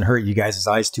that doesn't hurt you guys'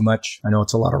 eyes too much. I know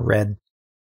it's a lot of red.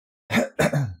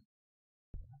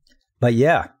 But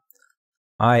yeah,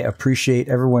 I appreciate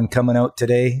everyone coming out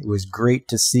today. It was great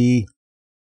to see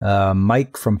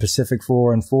Mike from Pacific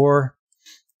 414.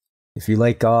 If you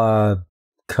like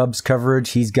Cubs coverage,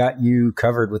 he's got you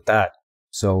covered with that.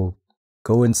 So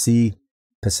go and see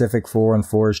Pacific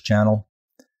 414's channel.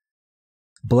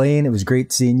 Blaine, it was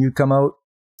great seeing you come out.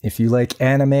 If you like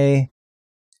anime,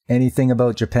 anything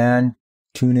about Japan,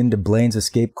 tune into Blaine's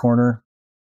Escape Corner.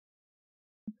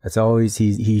 That's always,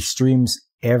 he streams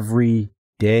every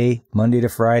day, Monday to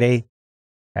Friday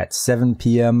at 7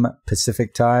 p.m.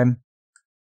 Pacific time.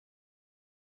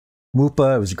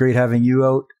 Whoopa, it was great having you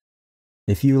out.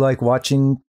 If you like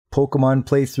watching Pokemon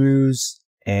playthroughs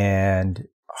and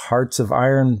Hearts of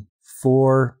Iron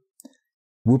 4,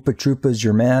 Whoopa Troopa's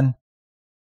your man.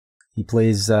 He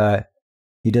plays,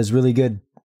 he does really good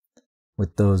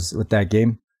with that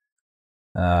game.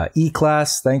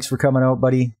 E-Class, thanks for coming out,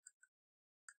 buddy.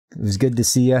 It was good to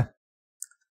see you.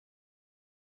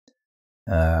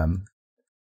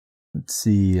 Let's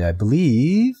see, I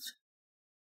believe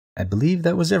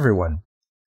that was everyone.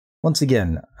 Once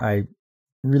again, I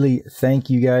really thank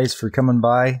you guys for coming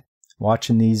by,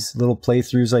 watching these little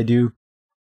playthroughs I do.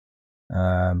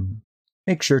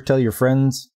 Make sure to tell your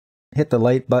friends, hit the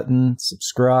like button,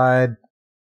 subscribe,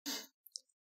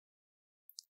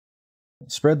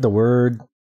 spread the word.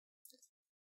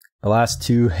 The last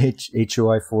two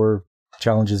HOI4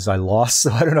 challenges I lost,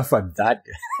 so I don't know if I'm that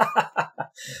good.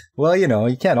 Well, you know,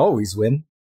 you can't always win.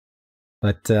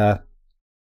 But,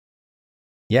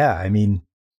 yeah, I mean,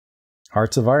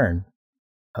 Hearts of Iron.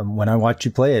 When I watch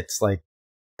you play, it's like,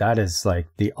 that is like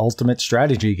the ultimate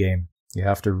strategy game. You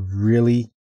have to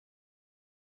really,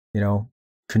 you know,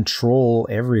 control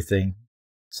everything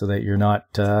so that you're not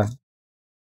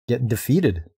getting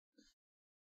defeated.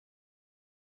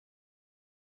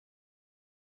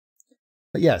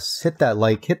 But yes, hit that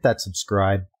like, hit that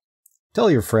subscribe, tell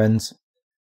your friends.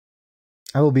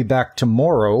 I will be back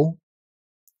tomorrow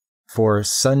for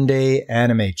Sunday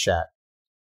Anime Chat.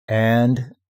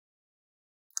 And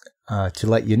to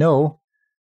let you know,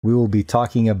 we will be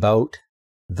talking about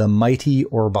the Mighty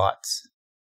Orbots.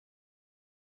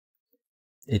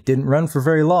 It didn't run for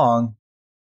very long,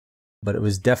 but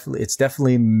it's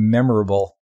definitely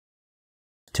memorable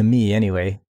to me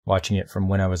anyway, watching it from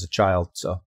when I was a child.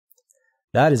 So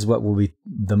that is what will be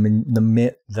the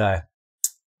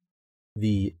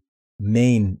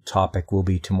main topic will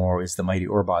be tomorrow, is the Mighty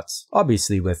Orbots.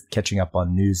 Obviously with catching up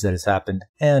on news that has happened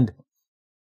and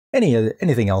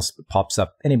anything else that pops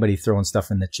up. Anybody throwing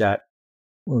stuff in the chat,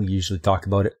 we'll usually talk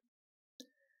about it.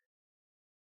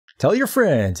 Tell your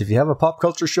friends, if you have a pop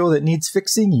culture show that needs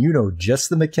fixing, you know just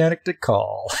the mechanic to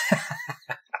call.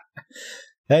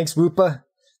 Thanks, Whoopa.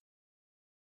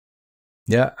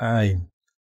 Yeah, I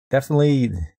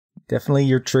definitely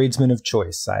your tradesman of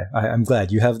choice. I'm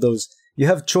glad you have those. You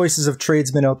have choices of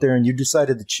tradesmen out there, and you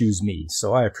decided to choose me,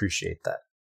 so I appreciate that.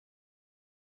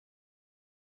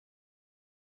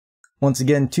 Once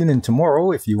again, tune in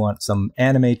tomorrow if you want some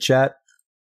anime chat.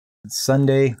 It's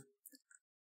Sunday.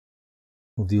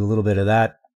 We'll do a little bit of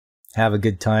that. Have a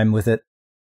good time with it.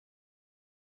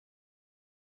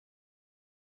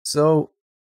 So,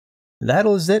 that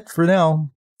is it for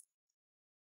now.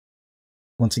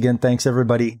 Once again, thanks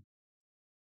everybody.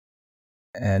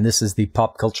 And this is the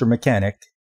Pop Culture Mechanic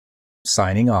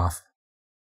signing off.